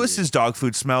crazy. Lewis's dog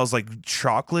food smells like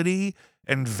chocolatey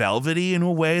and velvety in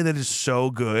a way that is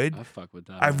so good. I fuck with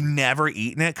that. I've never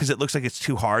eaten it because it looks like it's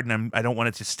too hard, and I don't want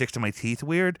it to stick to my teeth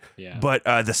weird. Yeah. But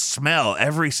the smell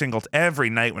every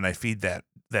night when I feed that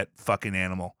fucking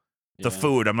animal, the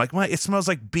food, I'm like, it smells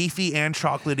like beefy and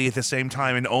chocolatey at the same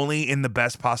time, and only in the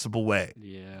best possible way.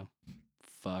 Yeah.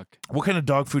 Fuck. What kind of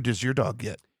dog food does your dog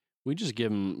get? We just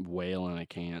give them whale in a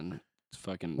can. It's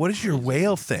fucking. What is your crazy.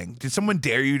 whale thing? Did someone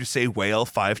dare you to say whale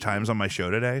 5 times on my show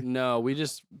today? No, we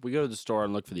go to the store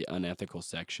and look for the unethical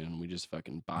section. We just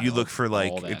fucking buy. You look for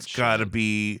like all that it's got to shit.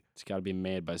 be It's got to be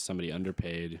made by somebody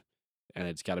underpaid, and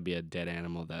it's got to be a dead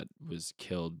animal that was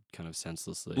killed kind of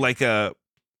senselessly. like a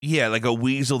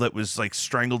weasel that was like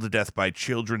strangled to death by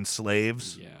children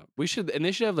slaves. Yeah, they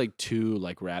should have like 2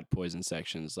 like rat poison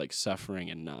sections, like suffering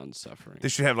and non-suffering. They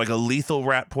should have like a lethal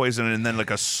rat poison and then like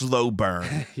a slow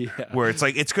burn Yeah, where it's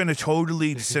like it's going to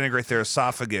totally disintegrate their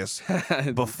esophagus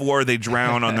before they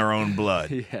drown on their own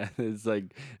blood. Yeah, it's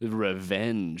like the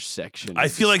revenge section. I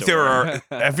of feel the like store.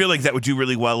 I feel like that would do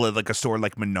really well at like a store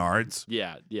like Menards,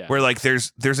 Yeah, where like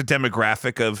there's a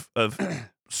demographic of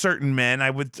certain men, I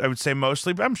would say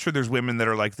mostly, but I'm sure there's women that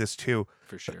are like this too,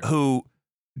 for sure. who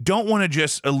don't want to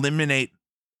just eliminate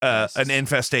Yes. an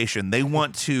infestation. They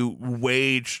want to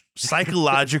wage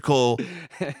psychological,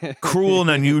 cruel and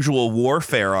unusual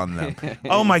warfare on them.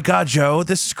 Oh my God, Joe,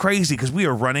 this is crazy because we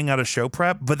are running out of show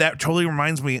prep, but that totally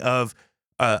reminds me of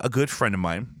a good friend of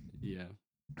mine, Yeah.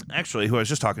 actually, who I was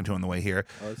just talking to on the way here.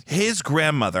 Oh, that's cool. His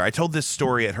grandmother, I told this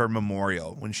story at her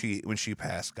memorial when she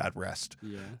passed, God rest.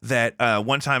 Yeah. That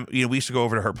one time, we used to go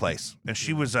over to her place, and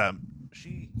she was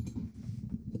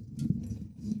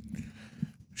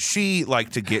she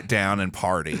liked to get down and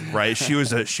party, right? She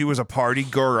was a party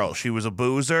girl. She was a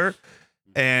boozer,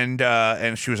 and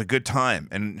she was a good time.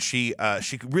 And she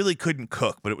really couldn't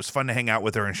cook, but it was fun to hang out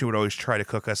with her. And she would always try to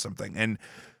cook us something. And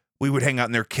we would hang out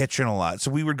in their kitchen a lot.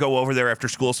 So we would go over there after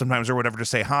school sometimes or whatever to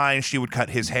say hi. And she would cut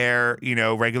his hair,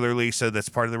 regularly. So that's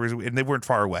part of the reason. And they weren't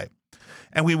far away.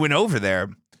 And we went over there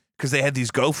because they had these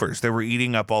gophers. They were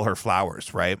eating up all her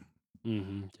flowers, right?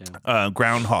 Mm-hmm.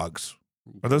 Groundhogs.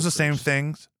 Are those the same Gophers.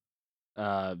 things?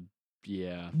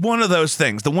 Yeah. One of those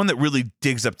things, the one that really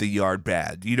digs up the yard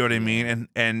bad. You know what I mean?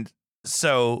 And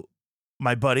so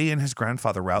my buddy and his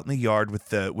grandfather were out in the yard with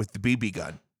the BB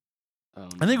gun. I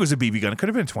think it was a BB gun. It could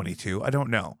have been 22. I don't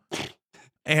know.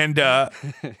 And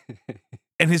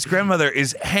his grandmother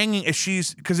is hanging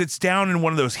because it's down in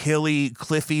one of those hilly,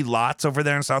 cliffy lots over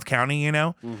there in South County,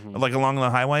 Mhm. like along the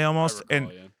highway almost. I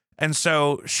recall, yeah. And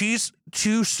so she's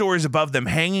 2 stories above them,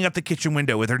 hanging up the kitchen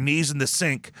window with her knees in the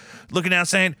sink, looking down,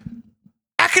 saying,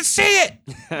 "I can see it.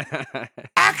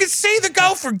 I can see the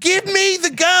gopher. Give me the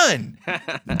gun.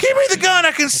 Give me the gun.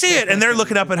 I can see it." And they're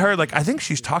looking up at her like, I think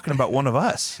she's talking about one of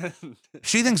us.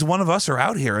 She thinks one of us are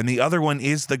out here and the other one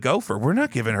is the gopher. We're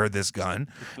not giving her this gun.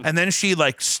 And then she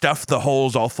like stuffed the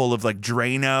holes all full of like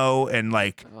Drano and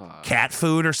like cat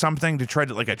food or something to try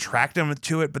to like attract them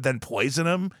to it, but then poison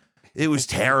them. It was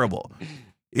terrible.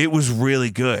 It was really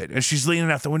good. And she's leaning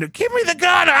out the window, "Give me the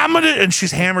gun. And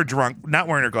she's hammered drunk, not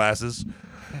wearing her glasses.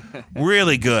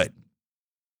 Really good.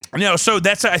 No, so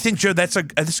I think, Joe, this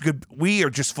is good. We are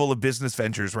just full of business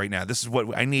ventures right now. This is what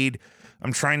I need.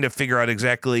 I'm trying to figure out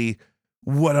exactly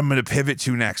what I'm going to pivot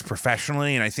to next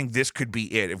professionally. And I think this could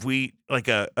be it. If we like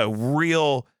a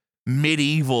real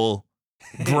medieval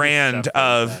brand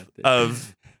Stuff like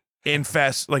of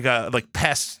infest, like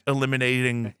pest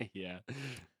eliminating Yeah.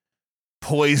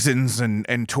 poisons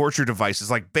and torture devices,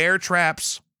 like bear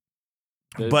traps,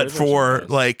 Those but are for nice.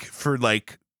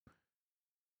 like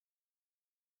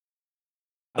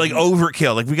I think-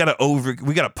 overkill. Like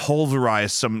we gotta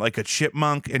pulverize some like a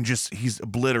chipmunk and just he's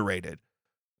obliterated.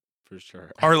 for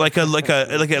sure. Or like a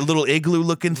little igloo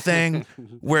looking thing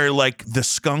where like the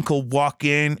skunk will walk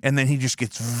in and then he just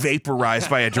gets vaporized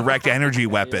by a direct energy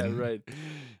weapon. Yeah, right.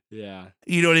 Yeah.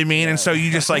 You know what I mean? And Yeah. so you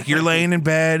just like you're laying in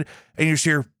bed and you just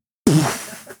hear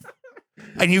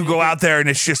and you go out there and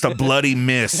it's just a bloody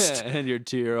mist. And your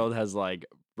 2-year-old has like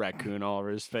raccoon all over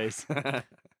his face.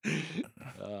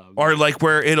 Or like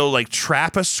where it'll like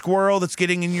trap a squirrel that's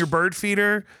getting in your bird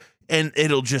feeder and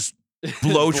it'll just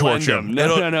blow torch blend him.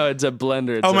 No, it's a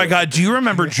blender. It's Oh my God, do you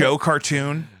remember Joe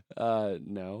cartoon?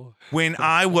 No. When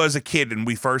I was a kid and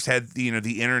we first had the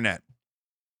internet,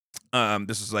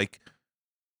 this is like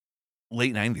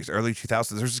late 90s, early 2000s.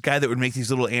 There's this guy that would make these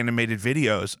little animated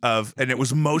videos and it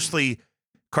was mostly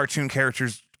cartoon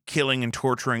characters killing and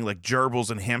torturing like gerbils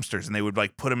and hamsters, and they would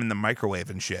like put them in the microwave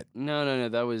and shit. No.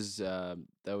 That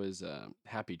was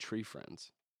Happy Tree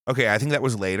Friends. Okay, I think that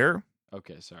was later.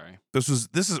 Okay, sorry. This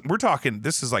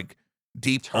is like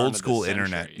deep Turn of old the school century.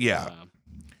 internet.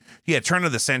 Yeah, turn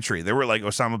of the century. There were like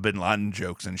Osama bin Laden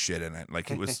jokes and shit in it.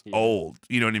 Like it was Yeah. old.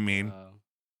 You know what I mean?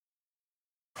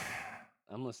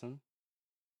 I'm listening.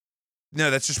 No,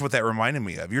 that's just what that reminded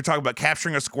me of. You're talking about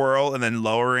capturing a squirrel and then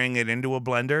lowering it into a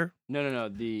blender? No.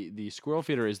 The squirrel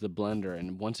feeder is the blender,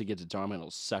 and once it gets its arm,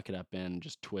 it'll suck it up in,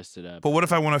 just twist it up. But what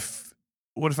if I want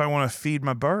to feed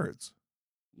my birds?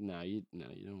 No, you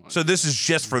don't want. So this is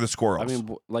just for the squirrels. I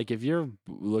mean, like if you're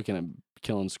looking at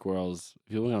killing squirrels,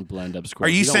 if you're looking to blend up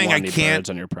squirrels, Are you don't saying want I any can't- birds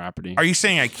on your property? Are you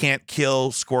saying I can't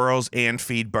kill squirrels and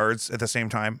feed birds at the same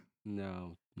time?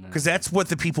 No. Because that's what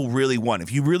the people really want.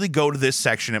 If you really go to this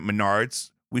section at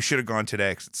Menards, we should have gone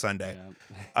today because it's Sunday.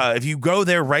 Yeah. If you go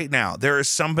there right now, there is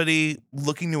somebody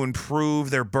looking to improve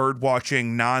their bird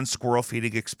watching, non-squirrel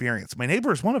feeding experience. My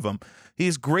neighbor is one of them. He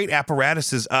has great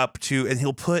apparatuses up to, and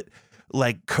he'll put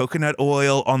like coconut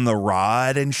oil on the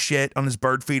rod and shit on his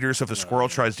bird feeder. So if a squirrel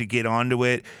tries to get onto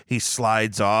it, he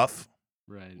slides off.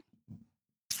 Right.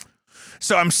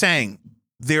 So I'm saying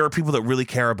there are people that really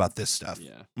care about this stuff.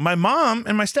 Yeah. My mom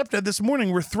and my stepdad this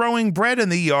morning were throwing bread in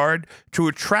the yard to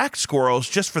attract squirrels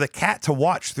just for the cat to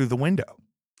watch through the window.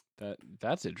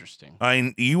 That's interesting. I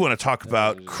mean, you want to talk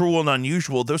about is- cruel and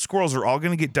unusual. Those squirrels are all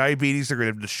going to get diabetes. They're going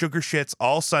to have the sugar shits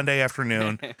all Sunday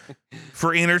afternoon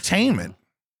for entertainment.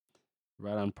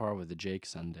 Right on par with the Jake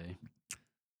Sunday.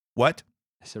 What?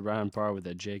 I said right on par with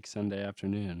that Jake Sunday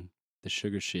afternoon. The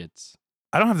sugar shits.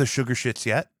 I don't have the sugar shits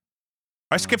yet.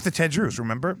 I skipped the Ted Drews,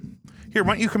 remember? Here,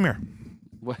 why don't you come here?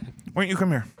 What? Why don't you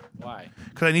come here? Why?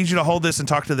 Because I need you to hold this and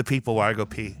talk to the people while I go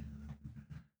pee.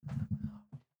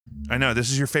 I know,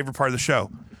 this is your favorite part of the show.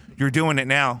 You're doing it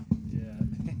now. Yeah.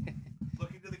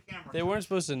 Look into the camera. They weren't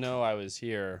supposed to know I was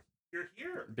here You're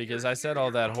here. because You're I said here. all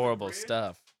You're that on the horrible grid.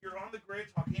 stuff. You're on the grid.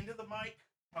 Talk into the mic.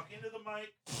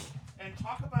 And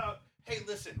talk about, hey,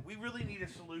 listen, we really need a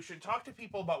solution. Talk to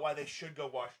people about why they should go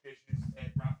wash dishes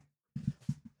at Rock.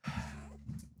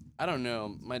 I don't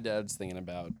know. My dad's thinking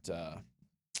about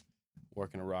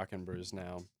working at Rock and Brews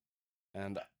now,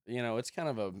 and it's kind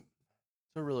of a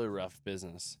really rough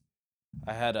business.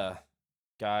 I had a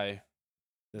guy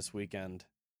this weekend.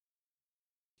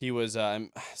 He was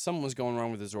something was going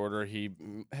wrong with his order. He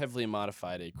heavily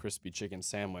modified a crispy chicken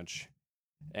sandwich,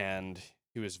 and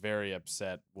he was very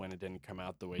upset when it didn't come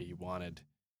out the way he wanted.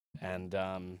 And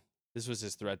this was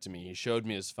his threat to me. He showed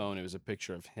me his phone. It was a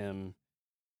picture of him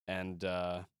and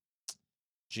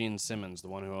Gene Simmons, the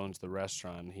one who owns the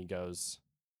restaurant. He goes,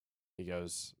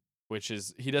 which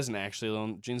is, he doesn't actually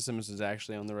own, Gene Simmons does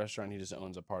actually own the restaurant. He just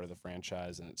owns a part of the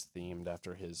franchise, and it's themed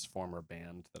after his former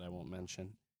band that I won't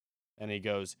mention. And he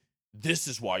goes, "This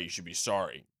is why you should be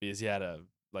sorry," because he had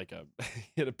he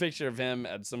had a picture of him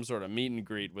at some sort of meet and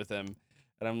greet with him.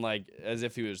 And I'm like, as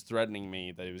if he was threatening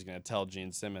me that he was going to tell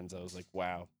Gene Simmons. I was like,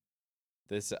 wow.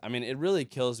 It really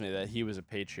kills me that he was a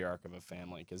patriarch of a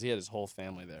family, because he had his whole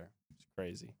family there. It's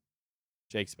crazy.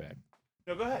 Jake's back.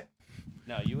 No, go ahead.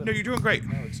 No, you. No, you're doing great.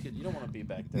 No, it's good. You don't want to be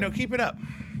back there. No, keep it up.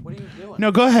 What are you doing?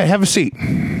 No, go ahead. Have a seat.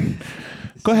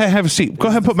 Go ahead. Have a seat. Go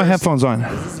ahead and put my headphones on.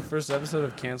 Is this the first episode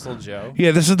of Cancel Joe?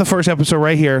 Yeah, this is the first episode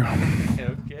right here.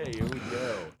 Okay, here we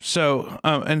go. So,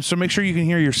 so make sure you can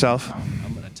hear yourself.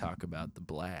 I'm going to talk about the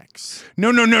blacks.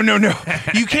 No.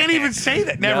 You can't even say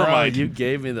that. Never No, mind. You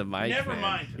gave me the mic. Never man.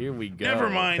 mind. Here we go. Never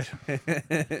mind.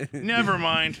 Never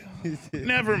mind.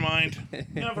 Never mind.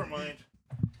 Never mind.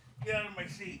 Get out of my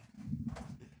seat.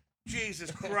 Jesus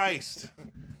Christ.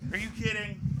 Are you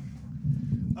kidding?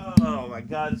 Oh my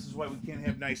God, this is why we can't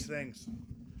have nice things.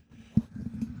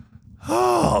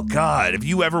 Oh God, if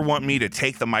you ever want me to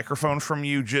take the microphone from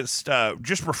you, just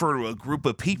refer to a group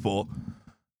of people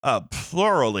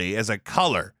plurally as a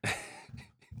color.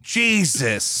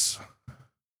 Jesus.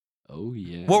 Oh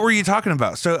yeah. What were you talking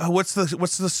about? So what's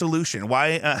the solution?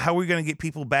 Why? How are we gonna get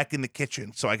people back in the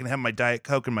kitchen so I can have my Diet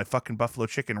Coke and my fucking buffalo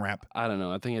chicken wrap? I don't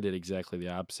know. I think I did exactly the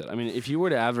opposite. I mean, if you were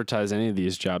to advertise any of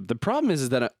these jobs, the problem is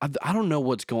that I don't know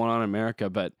what's going on in America,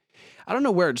 but I don't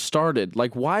know where it started.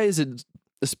 Like, why is it,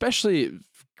 especially,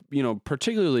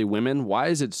 particularly women, why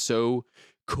is it so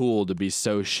cool to be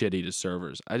so shitty to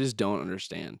servers? I just don't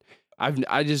understand.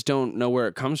 I just don't know where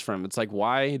it comes from. It's like,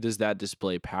 why does that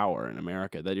display power in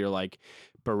America, that you're like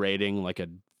berating like a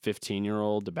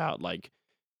 15-year-old about like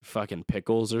fucking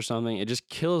pickles or something? It just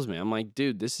kills me. I'm like,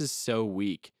 dude, this is so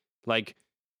weak. Like,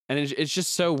 and it's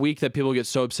just so weak that people get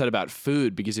so upset about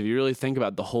food, because if you really think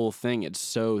about the whole thing, it's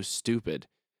so stupid.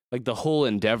 Like, the whole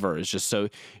endeavor is just so,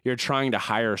 you're trying to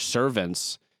hire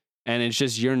servants, and it's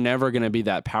just, you're never going to be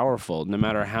that powerful no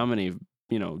matter how many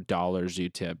dollars you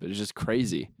tip. It's just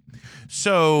crazy.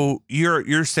 So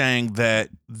you're saying that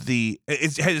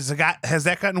has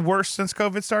that gotten worse since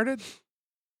COVID started?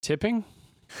 Tipping?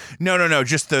 No.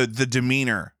 Just the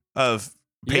demeanor of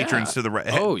patrons to the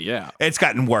Oh yeah. It's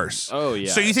gotten worse. Oh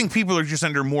yeah. So you think people are just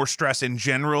under more stress in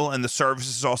general, and the service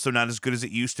is also not as good as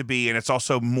it used to be, and it's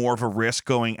also more of a risk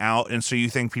going out, and so you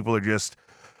think people are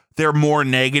they're more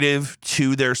negative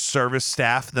to their service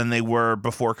staff than they were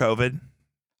before COVID?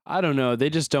 I don't know.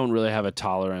 They just don't really have a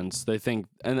tolerance. They think,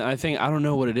 and I don't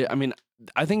know what it is. I mean,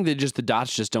 I think that just the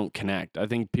dots just don't connect. I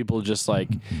think people just like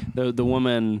the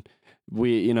woman.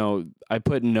 I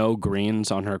put no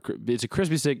greens on her. It's a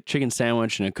crispy chicken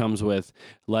sandwich, and it comes with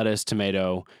lettuce,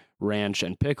 tomato, ranch,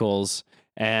 and pickles.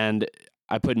 And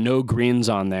I put no greens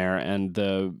on there, and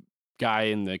the guy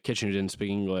in the kitchen who didn't speak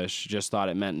English just thought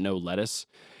it meant no lettuce.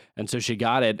 And so she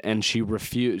got it, and she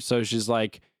refused. So she's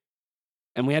like,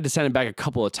 and we had to send it back a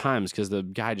couple of times because the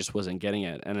guy just wasn't getting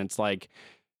it. And it's like,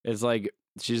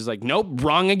 she's like, nope,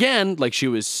 wrong again. Like, she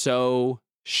was so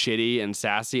shitty and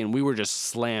sassy, and we were just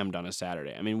slammed on a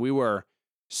Saturday. I mean, we were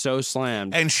so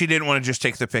slammed. And she didn't want to just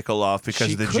take the pickle off because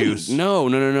She of the couldn't. juice.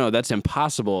 No. That's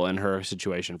impossible in her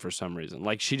situation for some reason.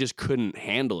 Like, she just couldn't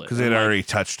handle it. Because they'd already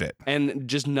touched it. And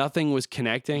just nothing was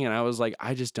connecting. And I was like,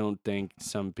 I just don't think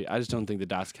the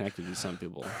dots connected to some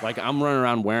people. Like, I'm running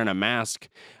around wearing a mask,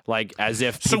 like as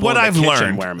if people in the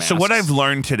kitchen wear masks. So what I've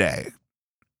learned today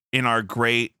in our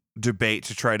great debate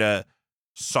to try to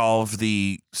solve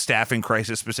the staffing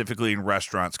crisis, specifically in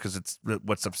restaurants, because it's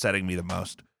what's upsetting me the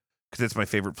most. Because it's my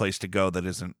favorite place to go that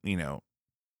isn't,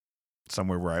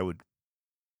 somewhere where I would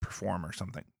perform or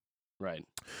something. Right.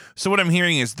 So what I'm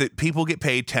hearing is that people get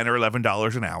paid $10 or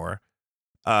 $11 an hour,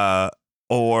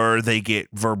 or they get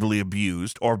verbally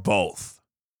abused, or both.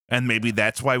 And maybe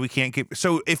that's why we can't get.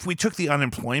 So if we took the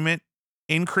unemployment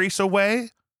increase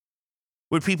away,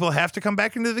 would people have to come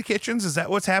back into the kitchens? Is that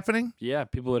what's happening? Yeah,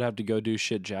 people would have to go do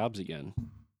shit jobs again,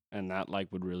 and that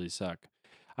would really suck.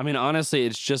 I mean, honestly,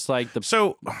 it's just like the.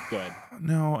 So, go ahead.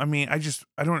 No, I mean, I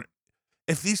don't.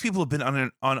 If these people have been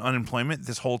on unemployment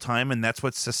this whole time, and that's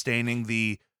what's sustaining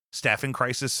the staffing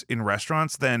crisis in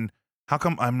restaurants, then how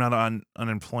come I'm not on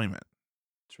unemployment?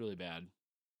 It's really bad.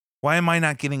 Why am I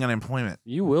not getting unemployment?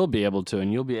 You will be able to,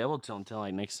 and you'll be able to until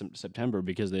like next September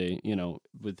because they,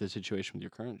 with the situation with your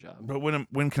current job. But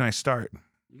when can I start?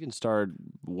 You can start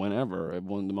whenever, the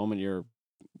moment your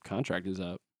contract is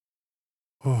up.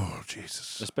 Oh,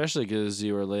 Jesus. Especially because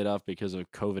you were laid off because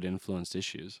of COVID-influenced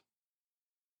issues.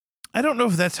 I don't know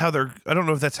if that's how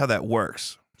that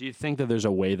works. Do you think that there's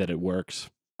a way that it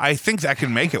works? I think that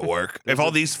can make it work. if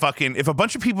a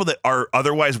bunch of people that are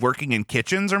otherwise working in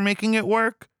kitchens are making it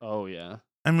work. Oh, yeah.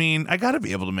 I mean, I got to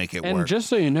be able to make it work. And just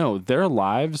so you know, their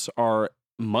lives are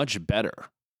much better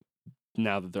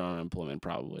now that they're on unemployment,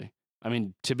 probably. I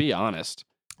mean, to be honest.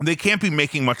 They can't be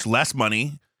making much less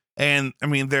money. And, I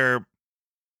mean, there's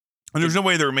no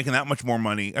way they're making that much more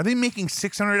money. Are they making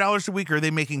 $600 a week, or are they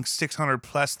making $600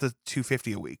 plus the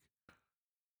 $250 a week?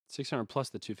 $600 plus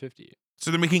the $250. So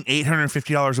they're making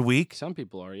 $850 a week? Some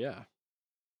people are, yeah.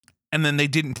 And then they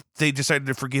decided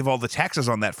to forgive all the taxes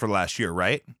on that for last year,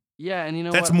 right? Yeah,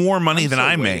 and that's more money than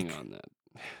I make. On that.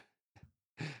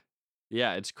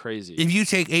 Yeah, it's crazy. If you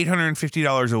take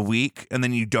 $850 a week and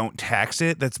then you don't tax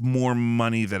it, that's more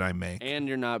money than I make. And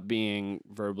you're not being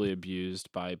verbally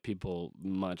abused by people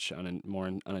much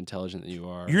more unintelligent than you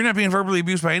are. You're not being verbally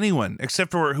abused by anyone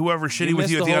except for whoever's shitty with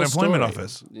you at the unemployment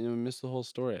office. You missed the whole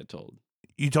story I told.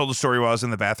 You told the story while I was in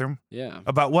the bathroom? Yeah.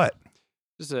 About what?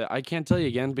 I can't tell you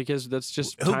again because that's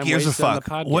just who time gives a fuck? On the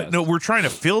podcast. What? No, we're trying to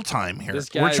fill time here.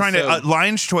 We're trying to.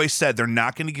 Lion's Choice said they're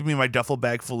not going to give me my duffel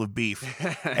bag full of beef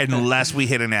unless we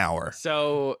hit an hour.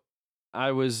 So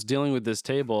I was dealing with this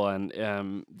table,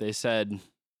 and they said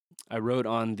I wrote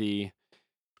on the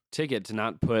ticket to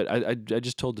not put. I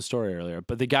just told the story earlier,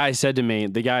 but the guy said to me,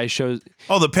 the guy shows.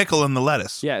 Oh, the pickle and the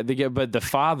lettuce. Yeah, but the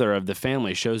father of the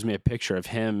family shows me a picture of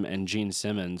him and Gene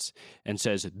Simmons and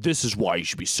says, "This is why you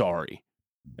should be sorry."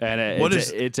 And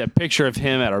it's a picture of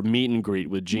him at our meet and greet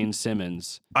with Gene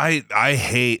Simmons. I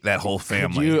hate that whole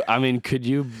family. Could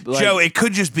you Joe, it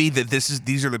could just be that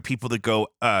these are the people that go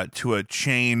to a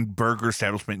chain burger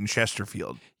establishment in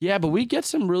Chesterfield. Yeah, but we get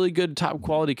some really good top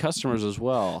quality customers as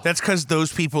well. That's because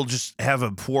those people just have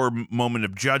a poor moment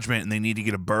of judgment and they need to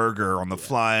get a burger on the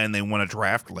fly and they want a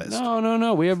draft list.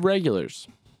 No. We have regulars.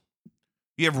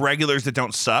 You have regulars that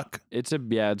don't suck? It's a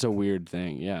weird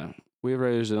thing, yeah. We have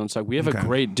regulars that don't suck. We have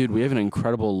we have an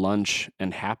incredible lunch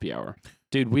and happy hour.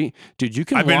 You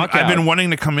can walk out. I've been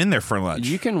wanting to come in there for lunch.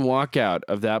 You can walk out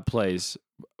of that place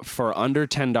for under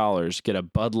 $10, get a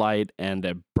Bud Light and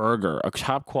a burger, a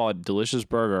top quality, delicious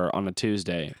burger on a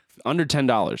Tuesday. Under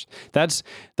 $10. That's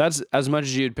as much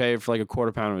as you'd pay for like a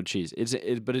quarter pound of cheese.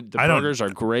 The burgers are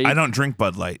great. I don't drink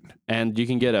Bud Light. And you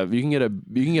can get a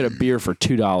beer for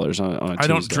 $2 on a Tuesday. I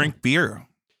don't drink beer.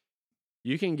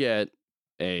 You can get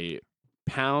a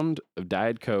pound of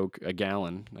Diet Coke, a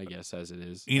gallon, I guess, as it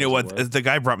is. You know what? The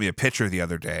guy brought me a picture the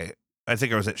other day. I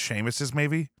think I was at Seamus's,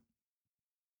 maybe.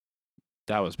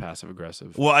 That was passive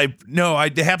aggressive. Well,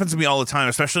 it happens to me all the time,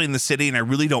 especially in the city, and I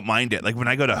really don't mind it. Like when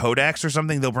I go to Hodak's or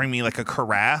something, they'll bring me like a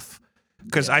carafe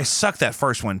because I sucked that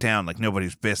first one down like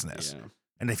nobody's business. Yeah.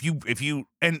 And if you,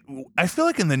 and I feel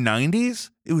like in the 90s,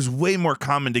 it was way more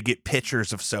common to get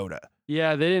pitchers of soda.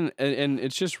 Yeah, they didn't, and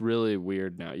it's just really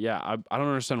weird now. Yeah, I don't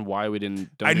understand why we didn't.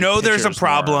 I know there's a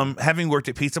problem, having worked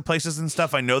at pizza places and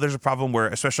stuff, I know there's a problem where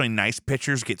especially nice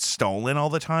pitchers get stolen all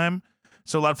the time.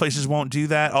 So a lot of places won't do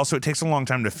that. Also, it takes a long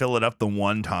time to fill it up the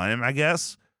one time, I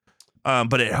guess.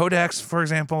 But at Hodak's, for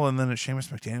example, and then at Seamus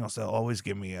McDaniel's, they'll always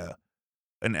give me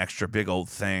an extra big old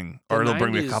thing, or they'll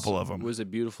bring me a couple of them. It was a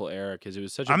beautiful era because it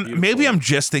was such a beautiful... Maybe I'm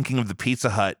just thinking of the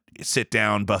Pizza Hut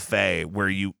sit-down buffet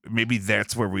where maybe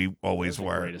that's where we always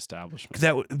were. Great establishment.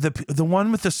 The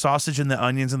one with the sausage and the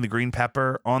onions and the green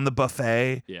pepper on the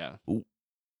buffet. Yeah.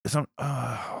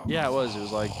 Yeah, it was. It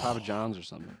was like Papa John's or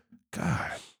something.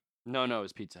 God. No, it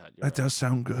was Pizza Hut. That does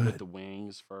sound good. With the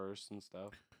wings first and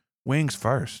stuff. Wings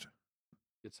first.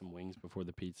 Get some wings before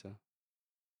the pizza.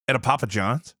 At a Papa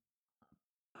John's?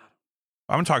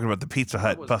 I'm talking about the Pizza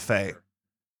Hut buffet,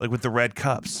 like with the red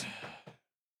cups.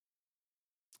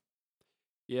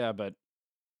 Yeah, but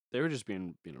they were just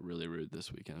being really rude this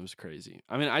weekend. It was crazy.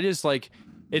 I mean, I just like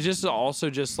it. Just also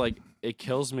just like it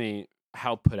kills me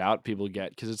how put out people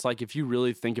get because it's like if you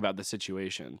really think about the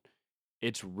situation,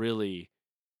 it's really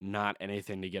not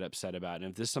anything to get upset about.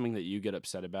 And if this is something that you get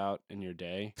upset about in your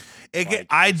day,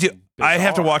 I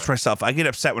have to watch myself. I get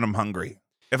upset when I'm hungry.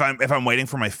 If I'm waiting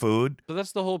for my food, but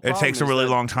that's the whole problem. It takes a really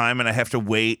long time, and I have to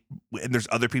wait. And there's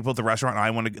other people at the restaurant. And I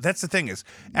want to. That's the thing is,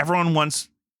 everyone wants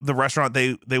the restaurant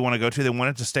they want to go to. They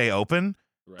want it to stay open,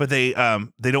 right. But they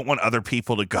don't want other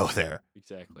people to go there.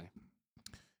 Exactly.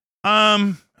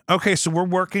 Okay, so we're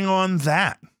working on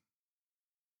that.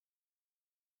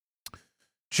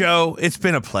 Joe, it's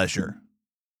been a pleasure.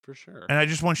 For sure. And I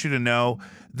just want you to know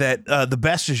that the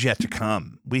best is yet to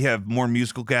come. We have more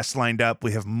musical guests lined up.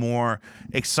 We have more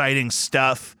exciting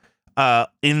stuff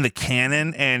in the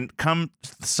canon. And come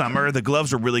summer, the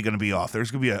gloves are really going to be off.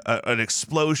 There's going to be an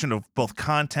explosion of both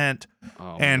content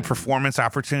and performance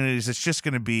opportunities. It's just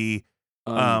going to be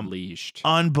unleashed,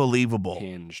 unbelievable,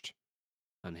 hinged,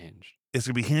 unhinged. It's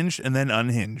going to be hinged and then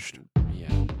unhinged. Yeah.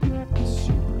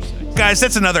 Super sexy. Guys,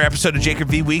 that's another episode of Jacob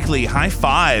V Weekly. High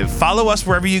five. Follow us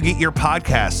wherever you get your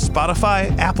podcasts.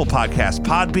 Spotify, Apple Podcasts,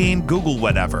 Podbean, Google,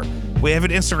 whatever. We have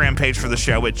an Instagram page for the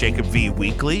show at Jacob V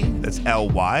Weekly. That's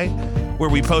LY, where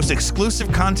we post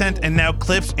exclusive content and now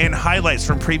clips and highlights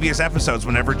from previous episodes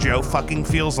whenever Joe fucking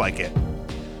feels like it.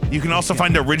 You can also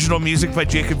find original music by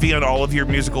Jacob V on all of your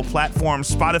musical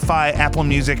platforms, Spotify, Apple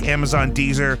Music, Amazon,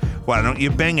 Deezer. Why don't you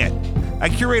bing it? I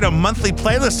curate a monthly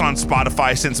playlist on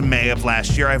Spotify since May of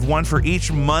last year. I have one for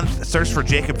each month. Search for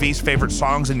Jacob V's favorite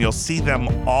songs and you'll see them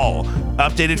all,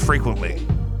 updated frequently.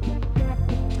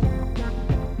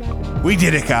 We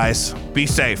did it, guys. Be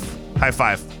safe. High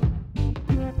five.